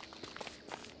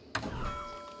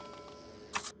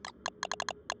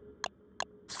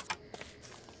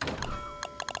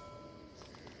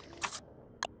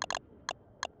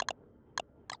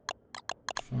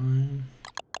 Fine.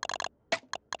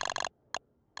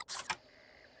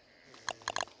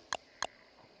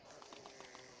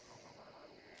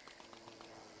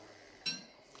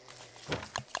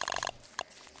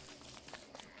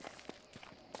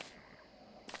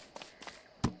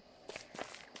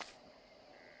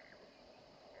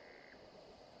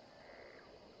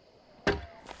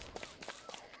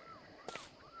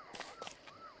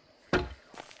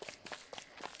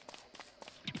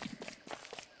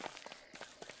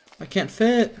 I can't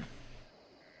fit.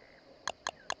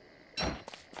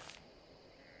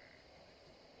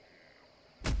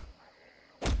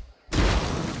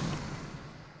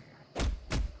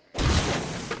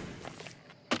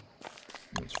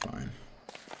 That's fine.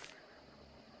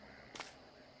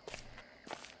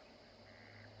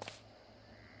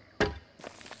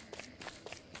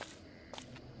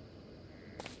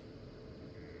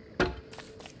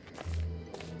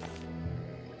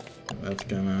 That's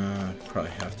gonna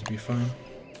probably have to be fine.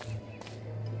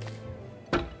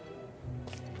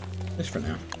 Just for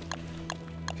now.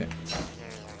 Okay.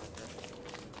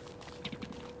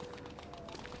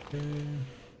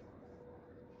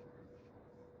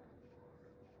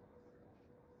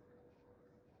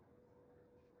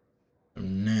 So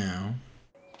now,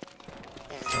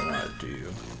 what I want to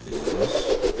do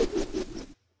is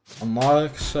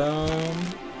unlock some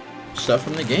stuff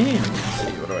from the game. Let's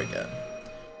see, what do I get?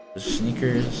 The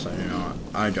sneakers.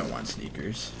 I don't want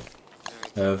sneakers.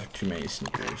 I have too many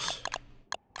sneakers.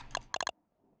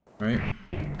 Right?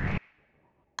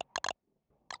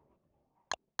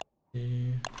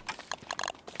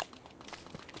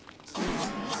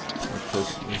 Put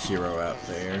 0 out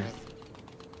there.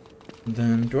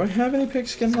 Then, do I have any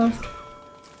pigskin left?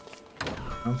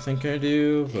 I don't think I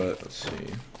do, but let's see.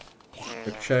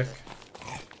 Quick check.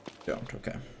 Don't,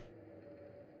 okay.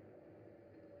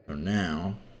 So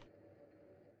now,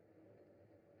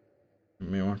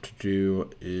 what I want to do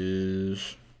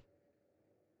is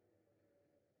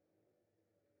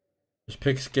there's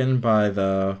pigskin by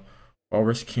the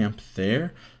walrus camp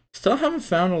there. Still haven't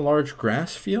found a large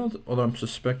grass field, although I'm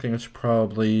suspecting it's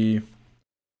probably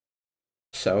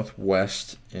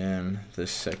southwest in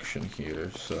this section here,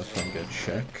 so that's what I'm gonna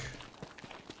check.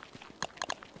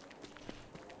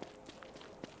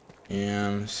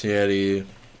 And Seattle,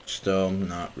 still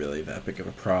not really that big of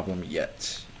a problem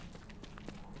yet.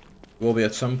 Will be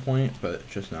at some point, but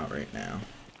just not right now.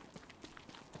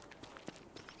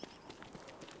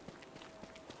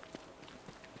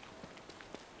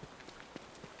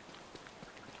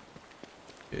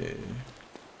 Okay.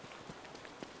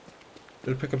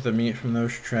 Did pick up the meat from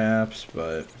those traps,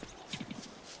 but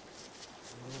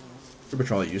pretty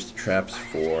much all I used the traps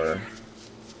for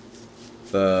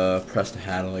the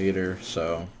prestidilator,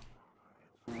 so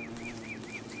I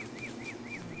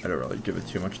don't really give it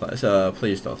too much less.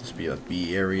 Please don't this be a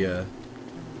B area.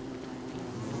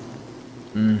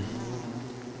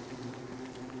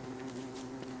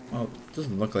 Well, it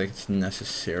doesn't look like it's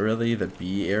necessarily the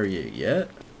B area yet.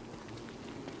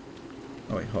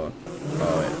 Oh wait, hold on.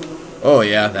 Oh wait. Oh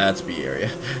yeah, that's B area.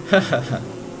 There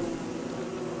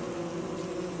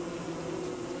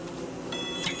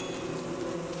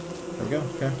we go,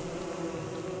 okay.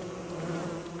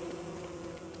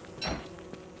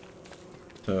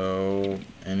 So,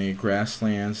 any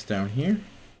grasslands down here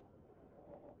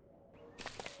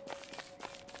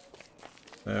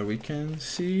that we can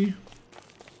see?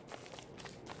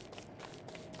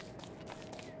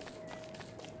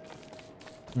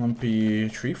 Lumpy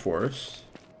tree forest.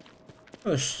 Oh,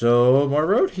 there's still more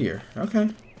road here. Okay.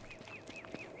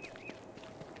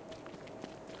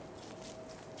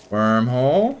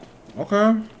 Wormhole?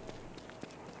 Okay.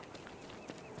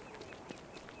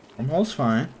 Wormhole's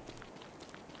fine.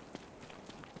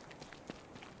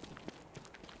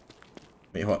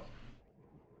 Wait, hold up.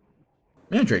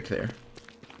 Mandrake there.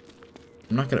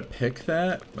 I'm not gonna pick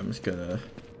that, but I'm just gonna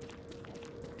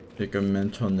take a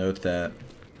mental note that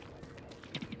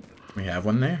we have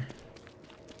one there.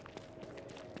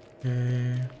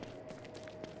 Okay.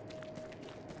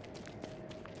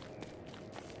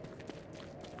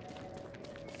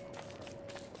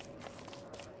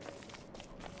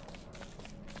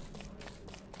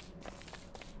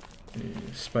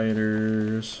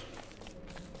 Spiders.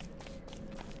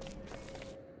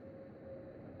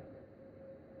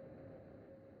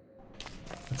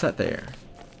 What's that there?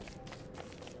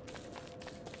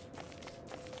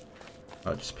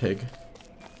 Oh, just pig.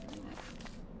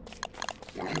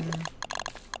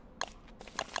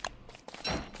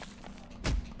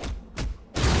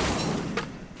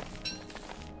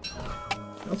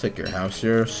 I'll take your house.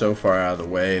 You're so far out of the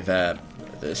way that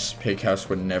this pig house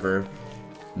would never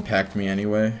impact me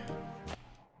anyway.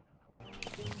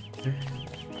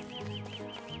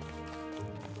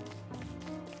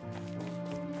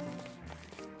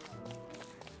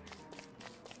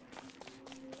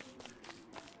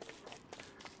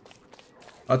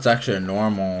 That's actually a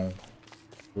normal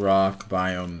rock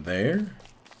biome there.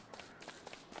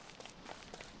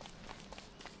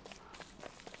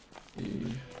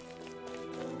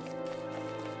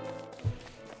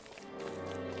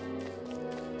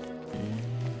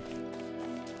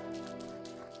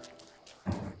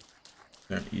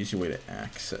 An easy way to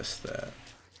access that.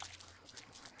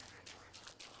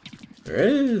 There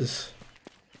is.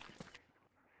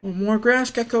 Oh, more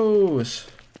grass geckos.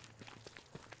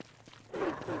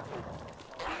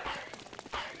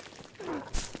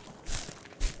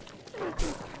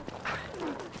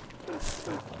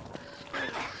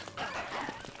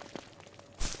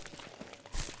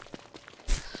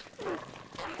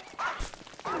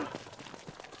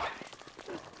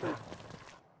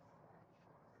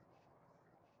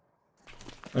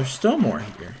 There's still more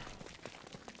here.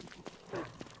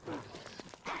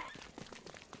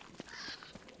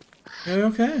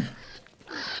 Okay.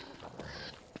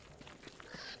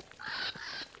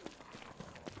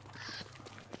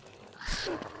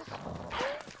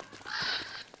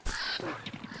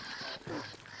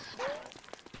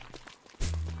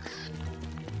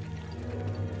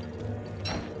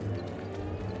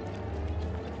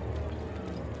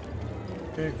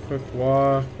 Okay, quick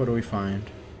walk. What do we find?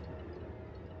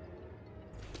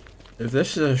 If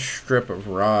this is a strip of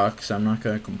rocks, I'm not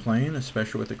going to complain,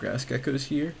 especially with the grass geckos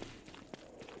here.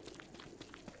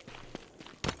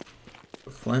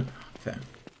 Flint? Okay.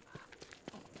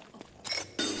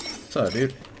 What's up,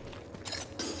 dude?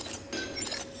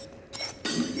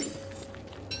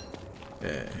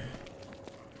 Okay.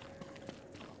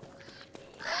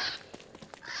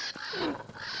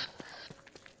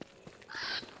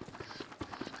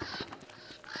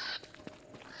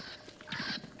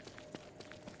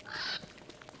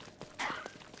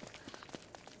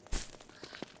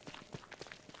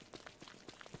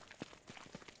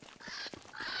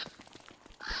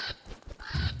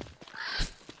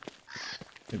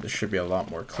 This should be a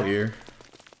lot more clear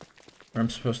where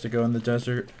I'm supposed to go in the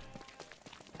desert.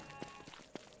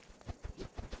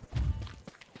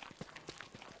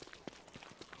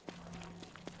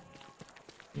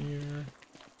 Here.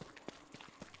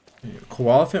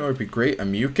 Koalefant would be great. A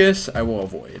mucus I will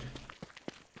avoid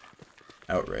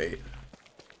outright.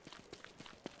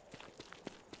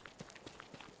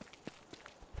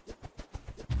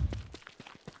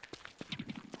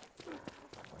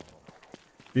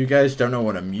 If you guys don't know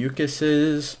what a mucus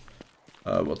is,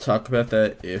 we'll talk about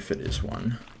that if it is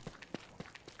one.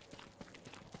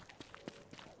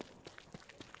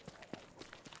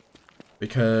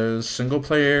 Because single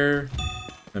player,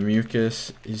 the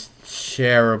mucus is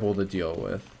terrible to deal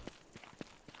with.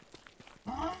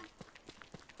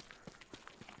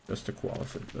 Just a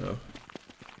Koalefant though.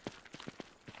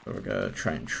 So we're gonna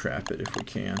try and trap it if we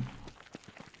can.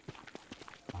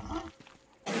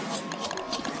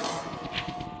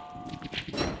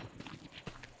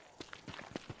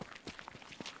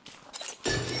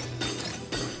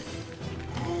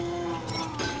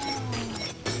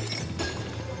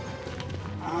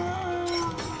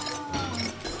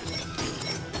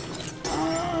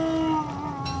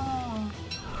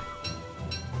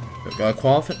 We've got a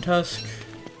Koalefant tusk,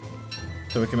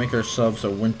 so we can make ourselves a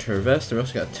winter vest. We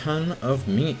also got a ton of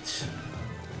meat.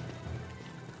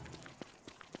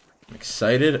 I'm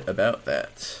excited about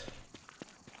that.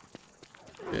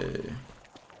 Okay.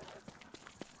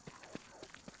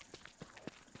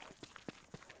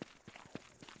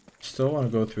 still want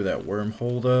to go through that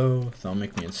wormhole though. That'll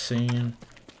make me insane.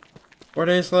 4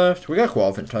 days left. We got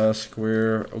Quaffant Tusk.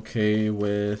 We're okay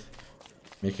with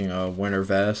making a winter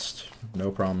vest.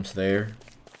 No problems there.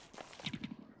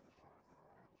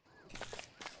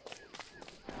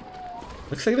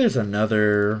 Looks like there's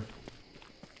another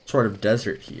sort of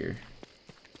desert here.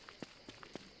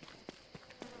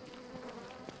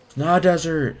 It's not a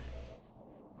desert.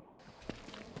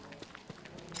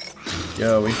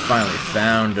 Yo, we finally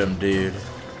found him, dude.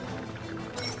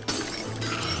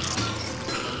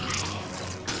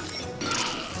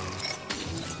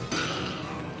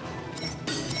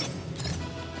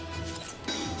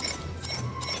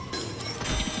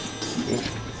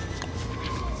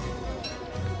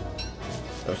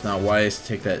 So it's not wise to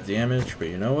take that damage, but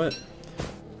you know what?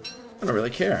 I don't really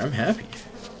care. I'm happy.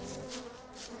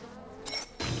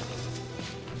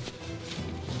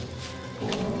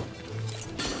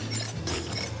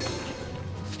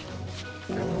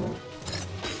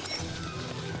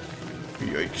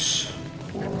 Yikes.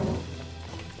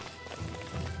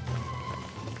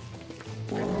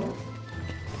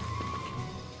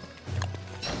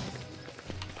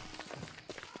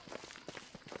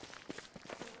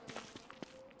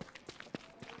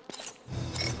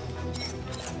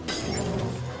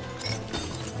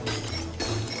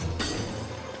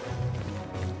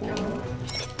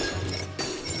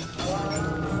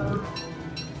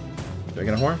 Do I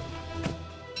get a horn?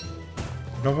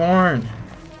 No horn!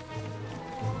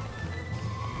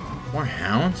 More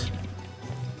hounds?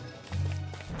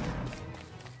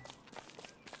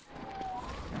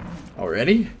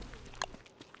 Already?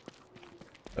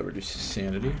 That reduces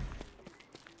sanity.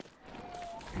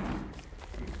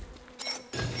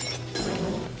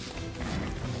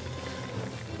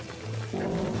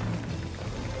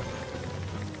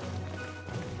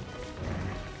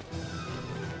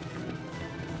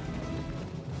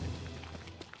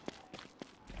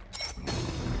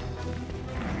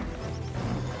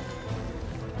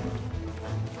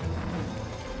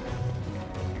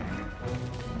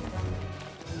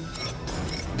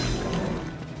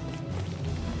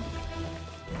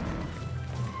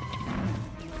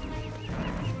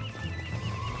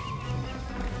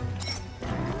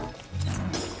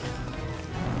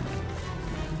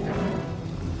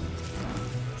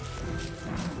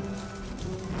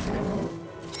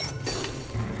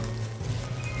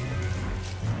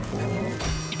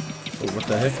 Oh, what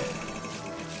the heck?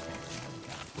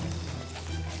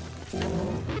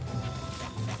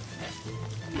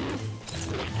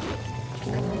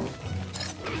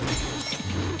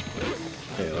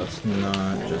 Okay, let's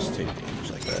not just take damage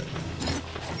like that.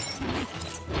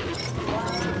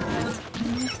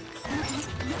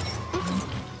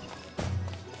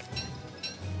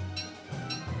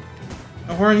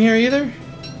 No horn here either?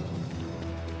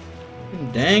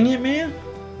 Dang it, man.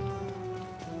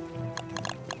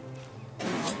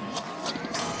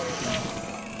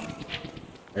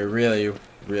 I really,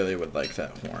 really would like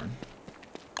that horn.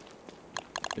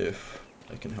 If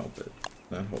I can help it.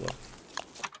 Then hold up.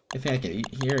 Anything I can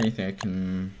eat here? Anything I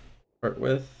can part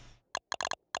with?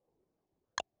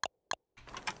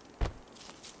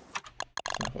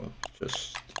 Hold up,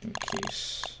 just in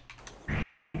case.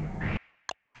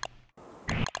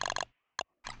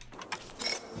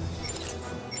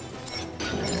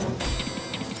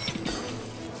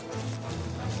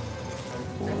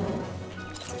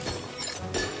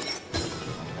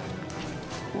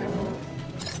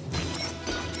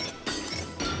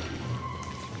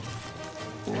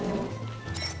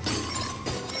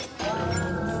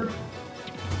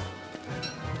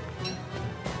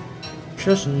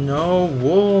 Just no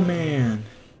wool, man.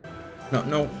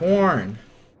 No horn.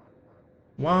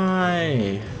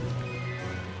 Why?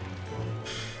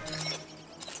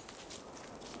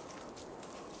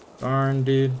 Darn,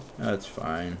 dude. That's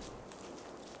fine.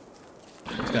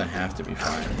 It's gonna have to be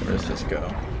fine. Where does this go?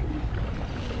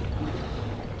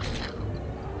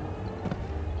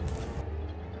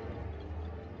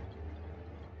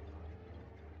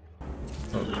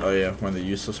 Oh yeah, one of the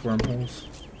useless wormholes.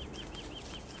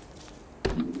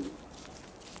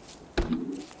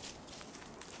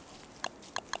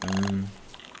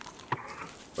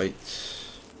 Wait.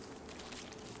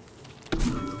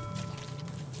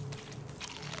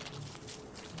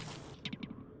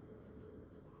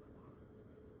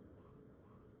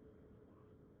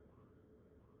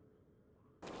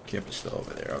 Camp is still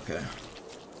over there, okay.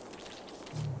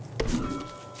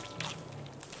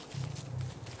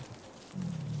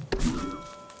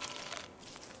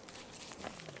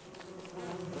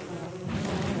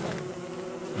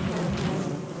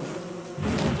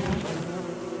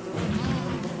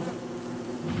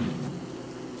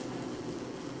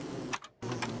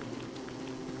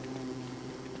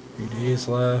 days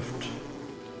left.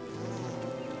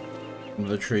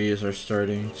 The trees are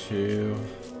starting to...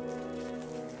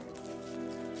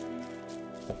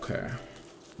 Okay.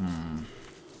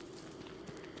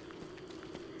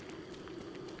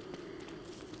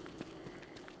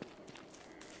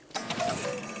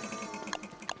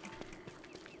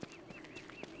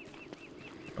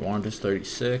 Wanda's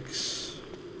 36.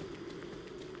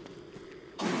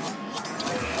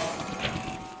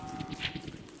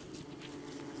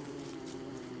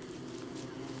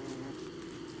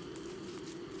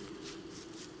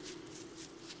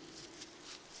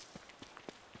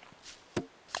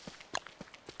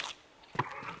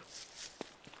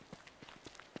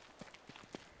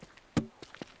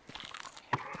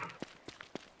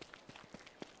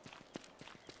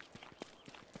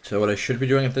 So what I should be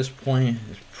doing at this point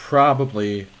is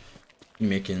probably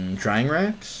making drying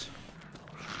racks.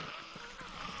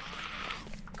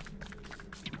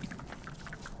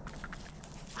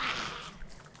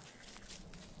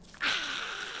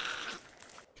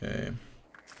 Okay.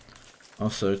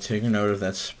 Also, take a note of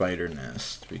that spider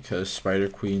nest, because spider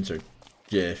queens are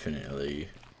definitely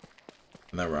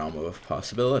in the realm of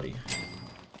possibility.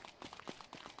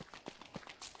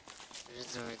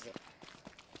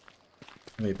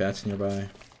 Any bats nearby?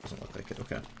 Doesn't look like it.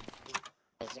 Okay.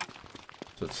 So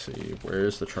let's see.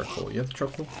 Where's the charcoal? You have the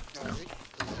charcoal? No.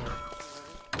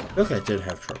 I feel like I did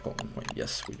have charcoal at one point.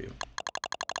 Yes, we do.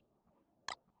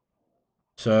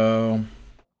 So,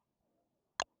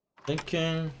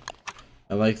 thinking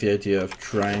I like the idea of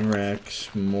drying racks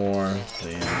more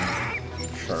than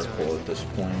charcoal at this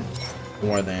point.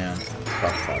 More than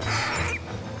crock pots.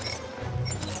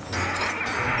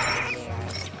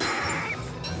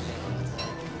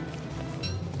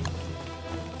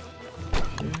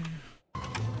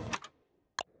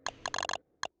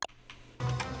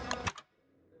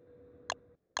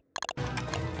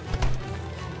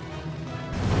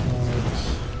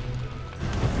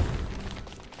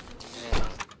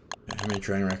 How many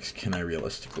drying racks can I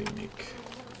realistically make?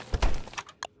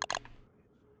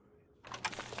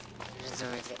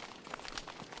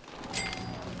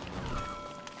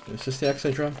 Is this the axe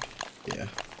I dropped? Yeah.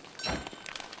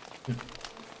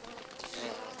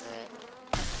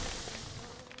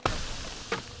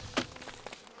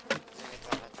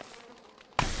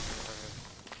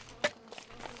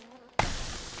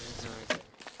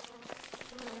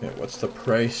 Okay, what's the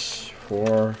price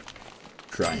for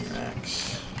drying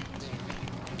racks?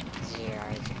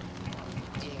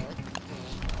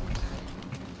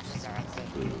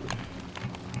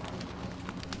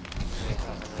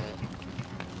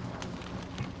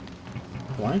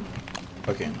 Why?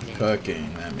 Cooking.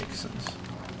 Cooking, that makes sense.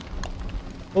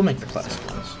 We'll make the classic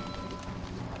ones.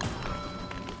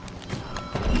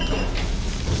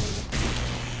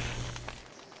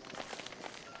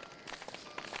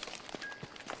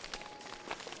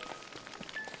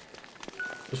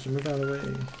 Just to move out of the way.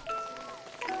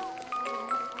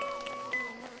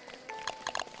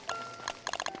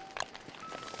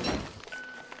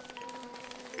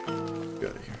 Get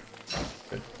out of here.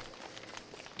 Good.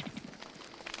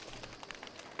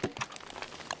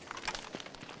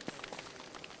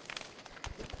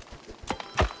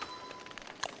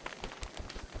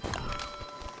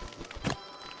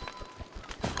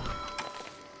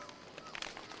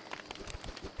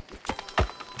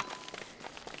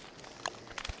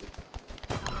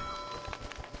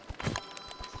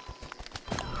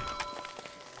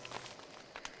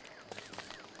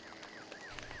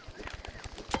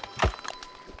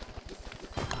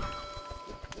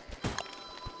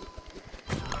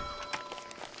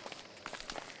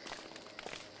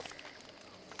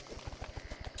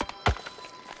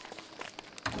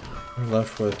 We're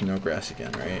left with no grass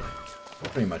again, right?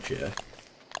 Pretty much, yeah.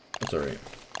 That's alright.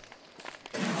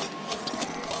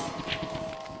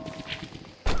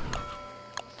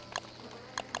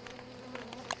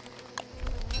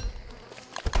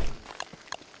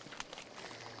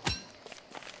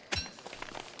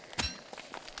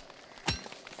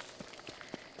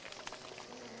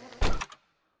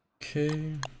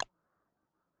 Okay.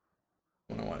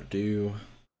 What I want to do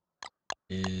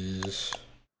is...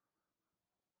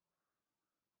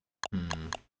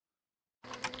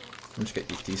 I'm just gonna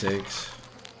eat these eggs.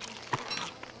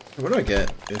 What do I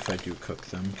get if I do cook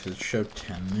them? Because it showed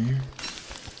 10 there.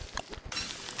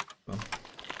 Well,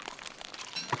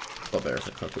 it's better if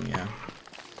I cook them, yeah.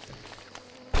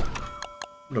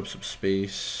 Put up some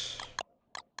space.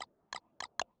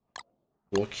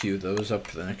 We'll queue those up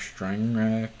to the next drying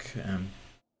rack.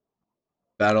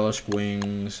 Basilisk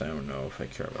wings, I don't know if I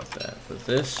care about that. But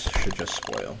this should just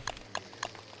spoil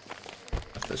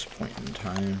at this point in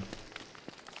time.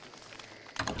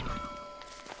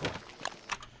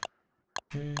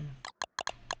 Okay.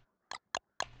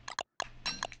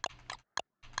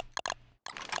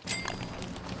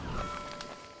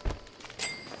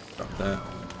 Drop that.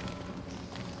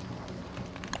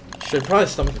 Should probably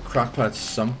stomach the crockpot at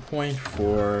some point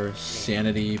for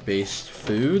sanity-based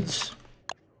foods.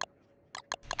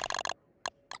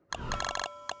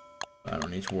 I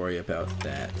don't need to worry about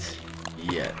that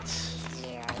yet.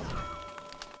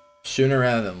 Sooner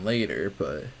rather than later,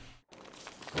 but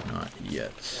not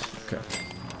yet. Okay.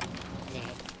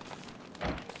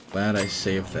 Glad I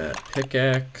saved that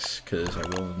pickaxe, because I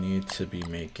will need to be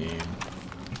making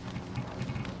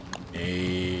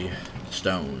a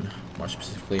stone. More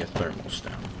specifically, a thermal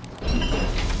stone.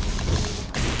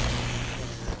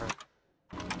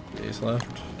 Days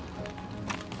left.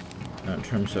 Now, in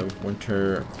terms of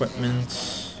winter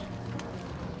equipment,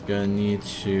 gonna need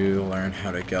to learn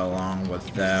how to get along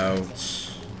without.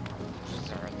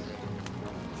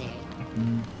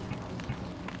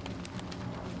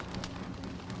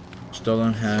 Still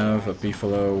don't have a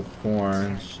beefalo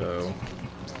horn, so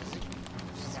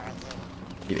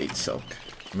need 8 silk.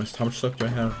 How much silk do I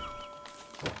have?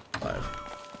 5.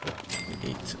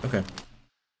 Need 8. Okay.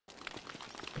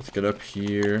 Let's get up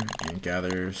here and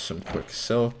gather some quick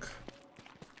silk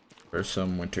for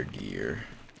some winter gear.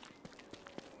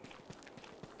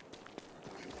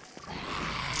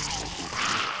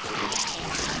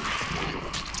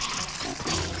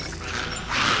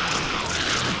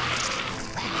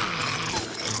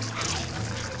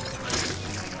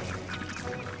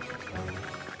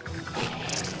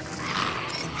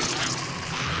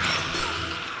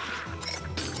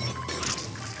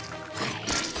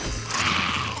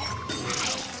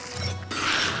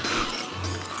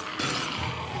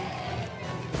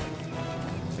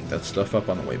 That stuff up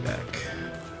on the way back.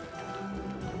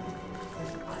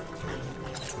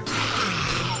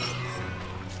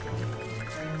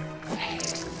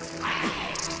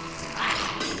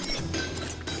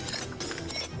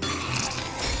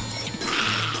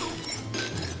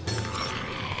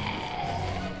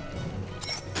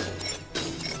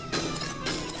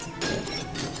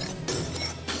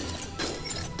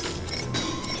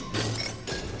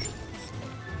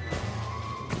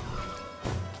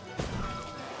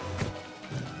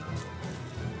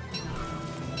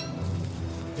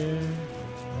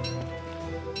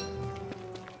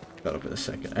 Got up in a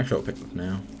second. Actually, I'll pick up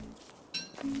now.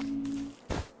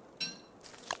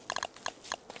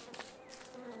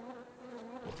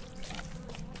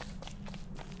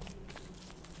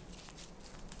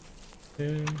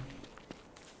 Okay.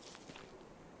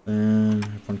 Then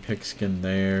one pigskin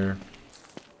there.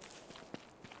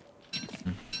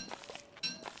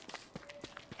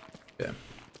 Yeah.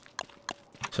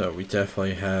 So we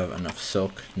definitely have enough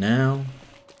silk now.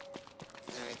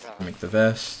 Make the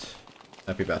vest.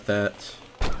 Happy about that.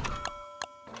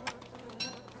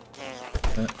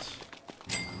 Which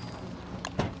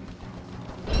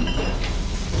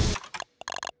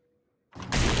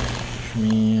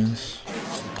means I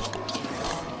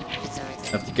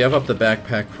have to give up the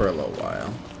backpack for a little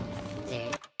while.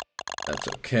 That's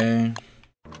okay.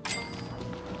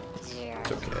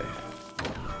 It's okay.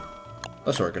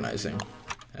 Less organizing,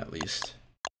 at least.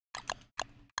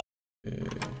 Okay.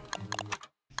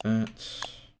 That's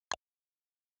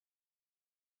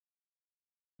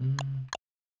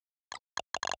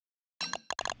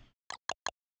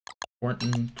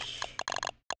important.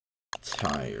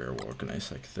 Tire will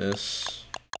organize like this.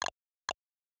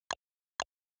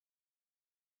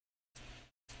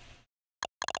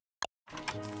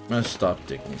 I'm gonna stop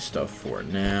digging stuff for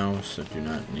now, so do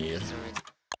not need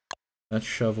that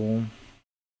shovel.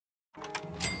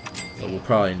 But we'll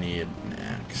probably need an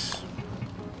axe.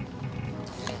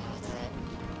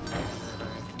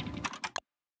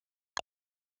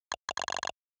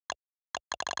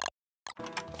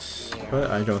 But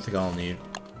I don't think I'll need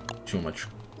too much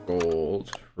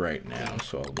gold right now,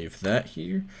 so I'll leave that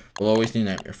here. We'll always need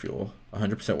nightmare fuel.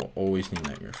 100% we'll always need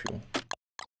nightmare fuel.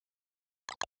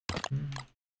 I'm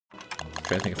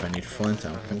trying to think if I need flint.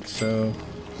 I don't think so.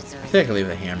 I think I can leave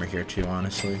the hammer here too,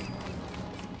 honestly.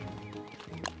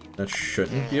 That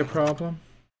shouldn't be a problem.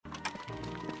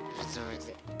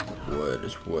 Wood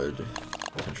is wood.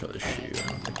 Potentially shoe. I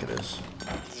don't think it is.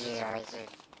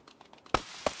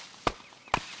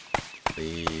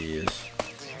 These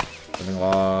living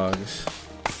logs.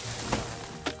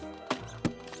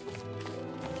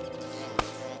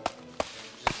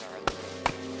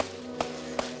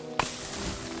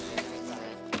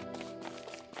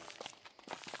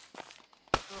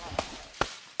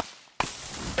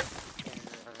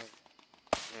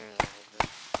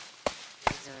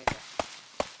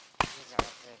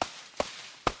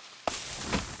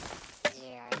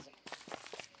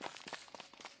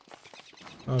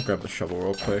 I'll grab the shovel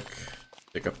real quick.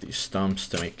 Pick up these stumps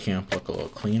to make camp look a little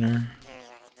cleaner.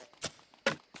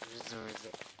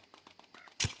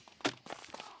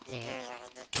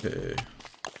 Okay.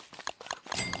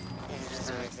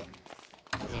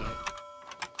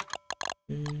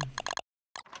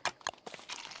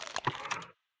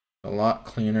 A lot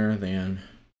cleaner than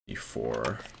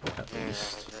before, at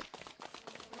least.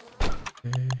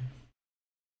 Okay.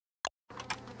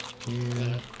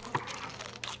 Here.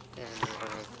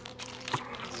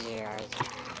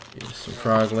 Use some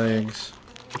frog legs.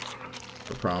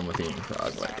 No problem with eating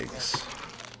frog legs.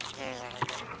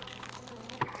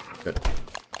 Good.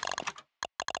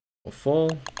 Well, full.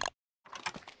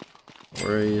 No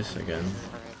worries. Again,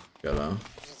 gotta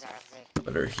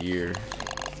put her here.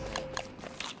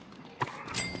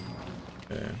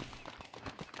 Okay.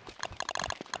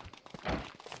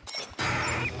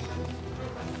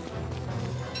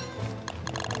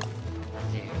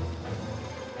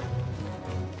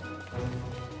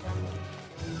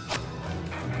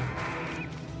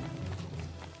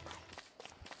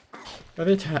 Are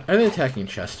they attacking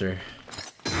Chester?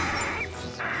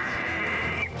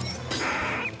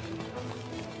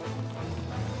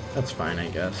 That's fine, I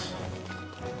guess.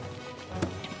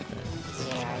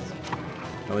 Okay.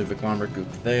 I'll leave the Glommer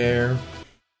goop there.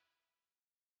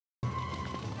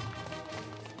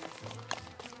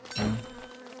 I'll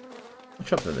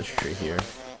chop down this tree here.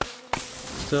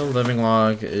 Still, living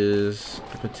log is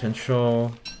a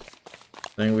potential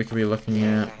thing we could be looking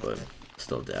at, but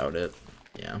still doubt it.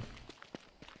 Yeah.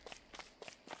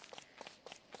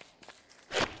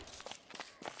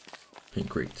 Okay,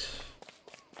 great.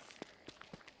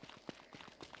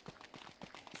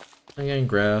 I'm getting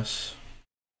grass.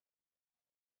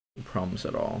 No problems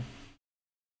at all.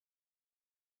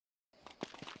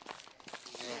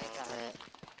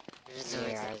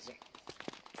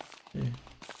 Okay.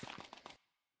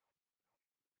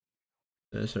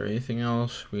 Is there anything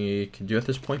else we can do at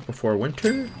this point before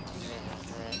winter?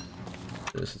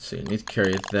 Let's see, I need to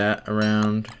carry that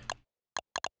around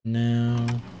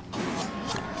now.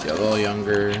 Get a little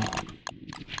younger.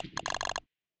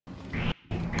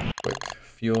 Quick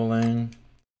fueling.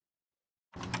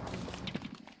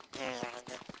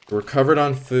 We're covered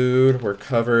on food. We're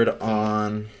covered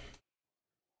on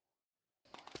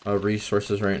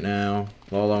resources right now.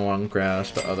 Low on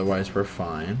grass, but otherwise we're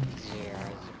fine.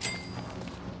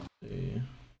 See.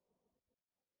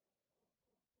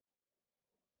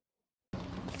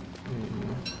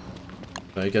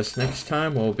 I guess next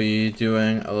time we'll be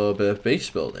doing a little bit of base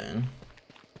building.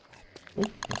 Ooh,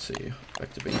 let's see.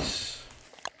 Back to base.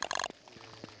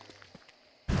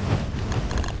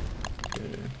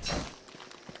 Okay.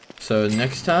 So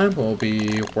next time we'll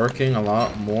be working a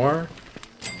lot more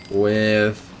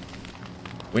with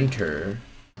winter,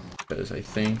 because I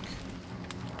think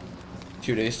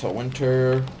 2 days till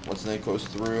winter. Once night goes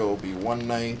through, it'll be one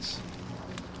night.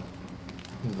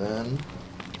 And then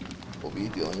we'll be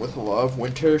dealing with a lot of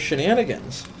winter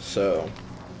shenanigans. So,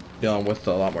 dealing with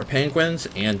a lot more penguins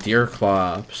and deer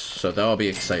clops. So that'll be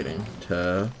exciting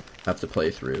to have to play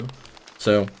through.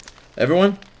 So,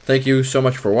 everyone, thank you so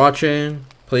much for watching.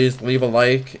 Please leave a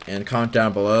like and comment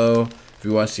down below if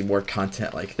you want to see more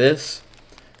content like this.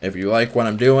 If you like what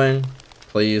I'm doing,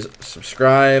 please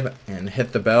subscribe and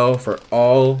hit the bell for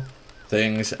all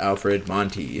things Alfred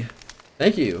Monty.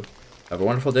 Thank you. Have a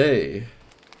wonderful day.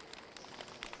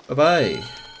 Bye-bye.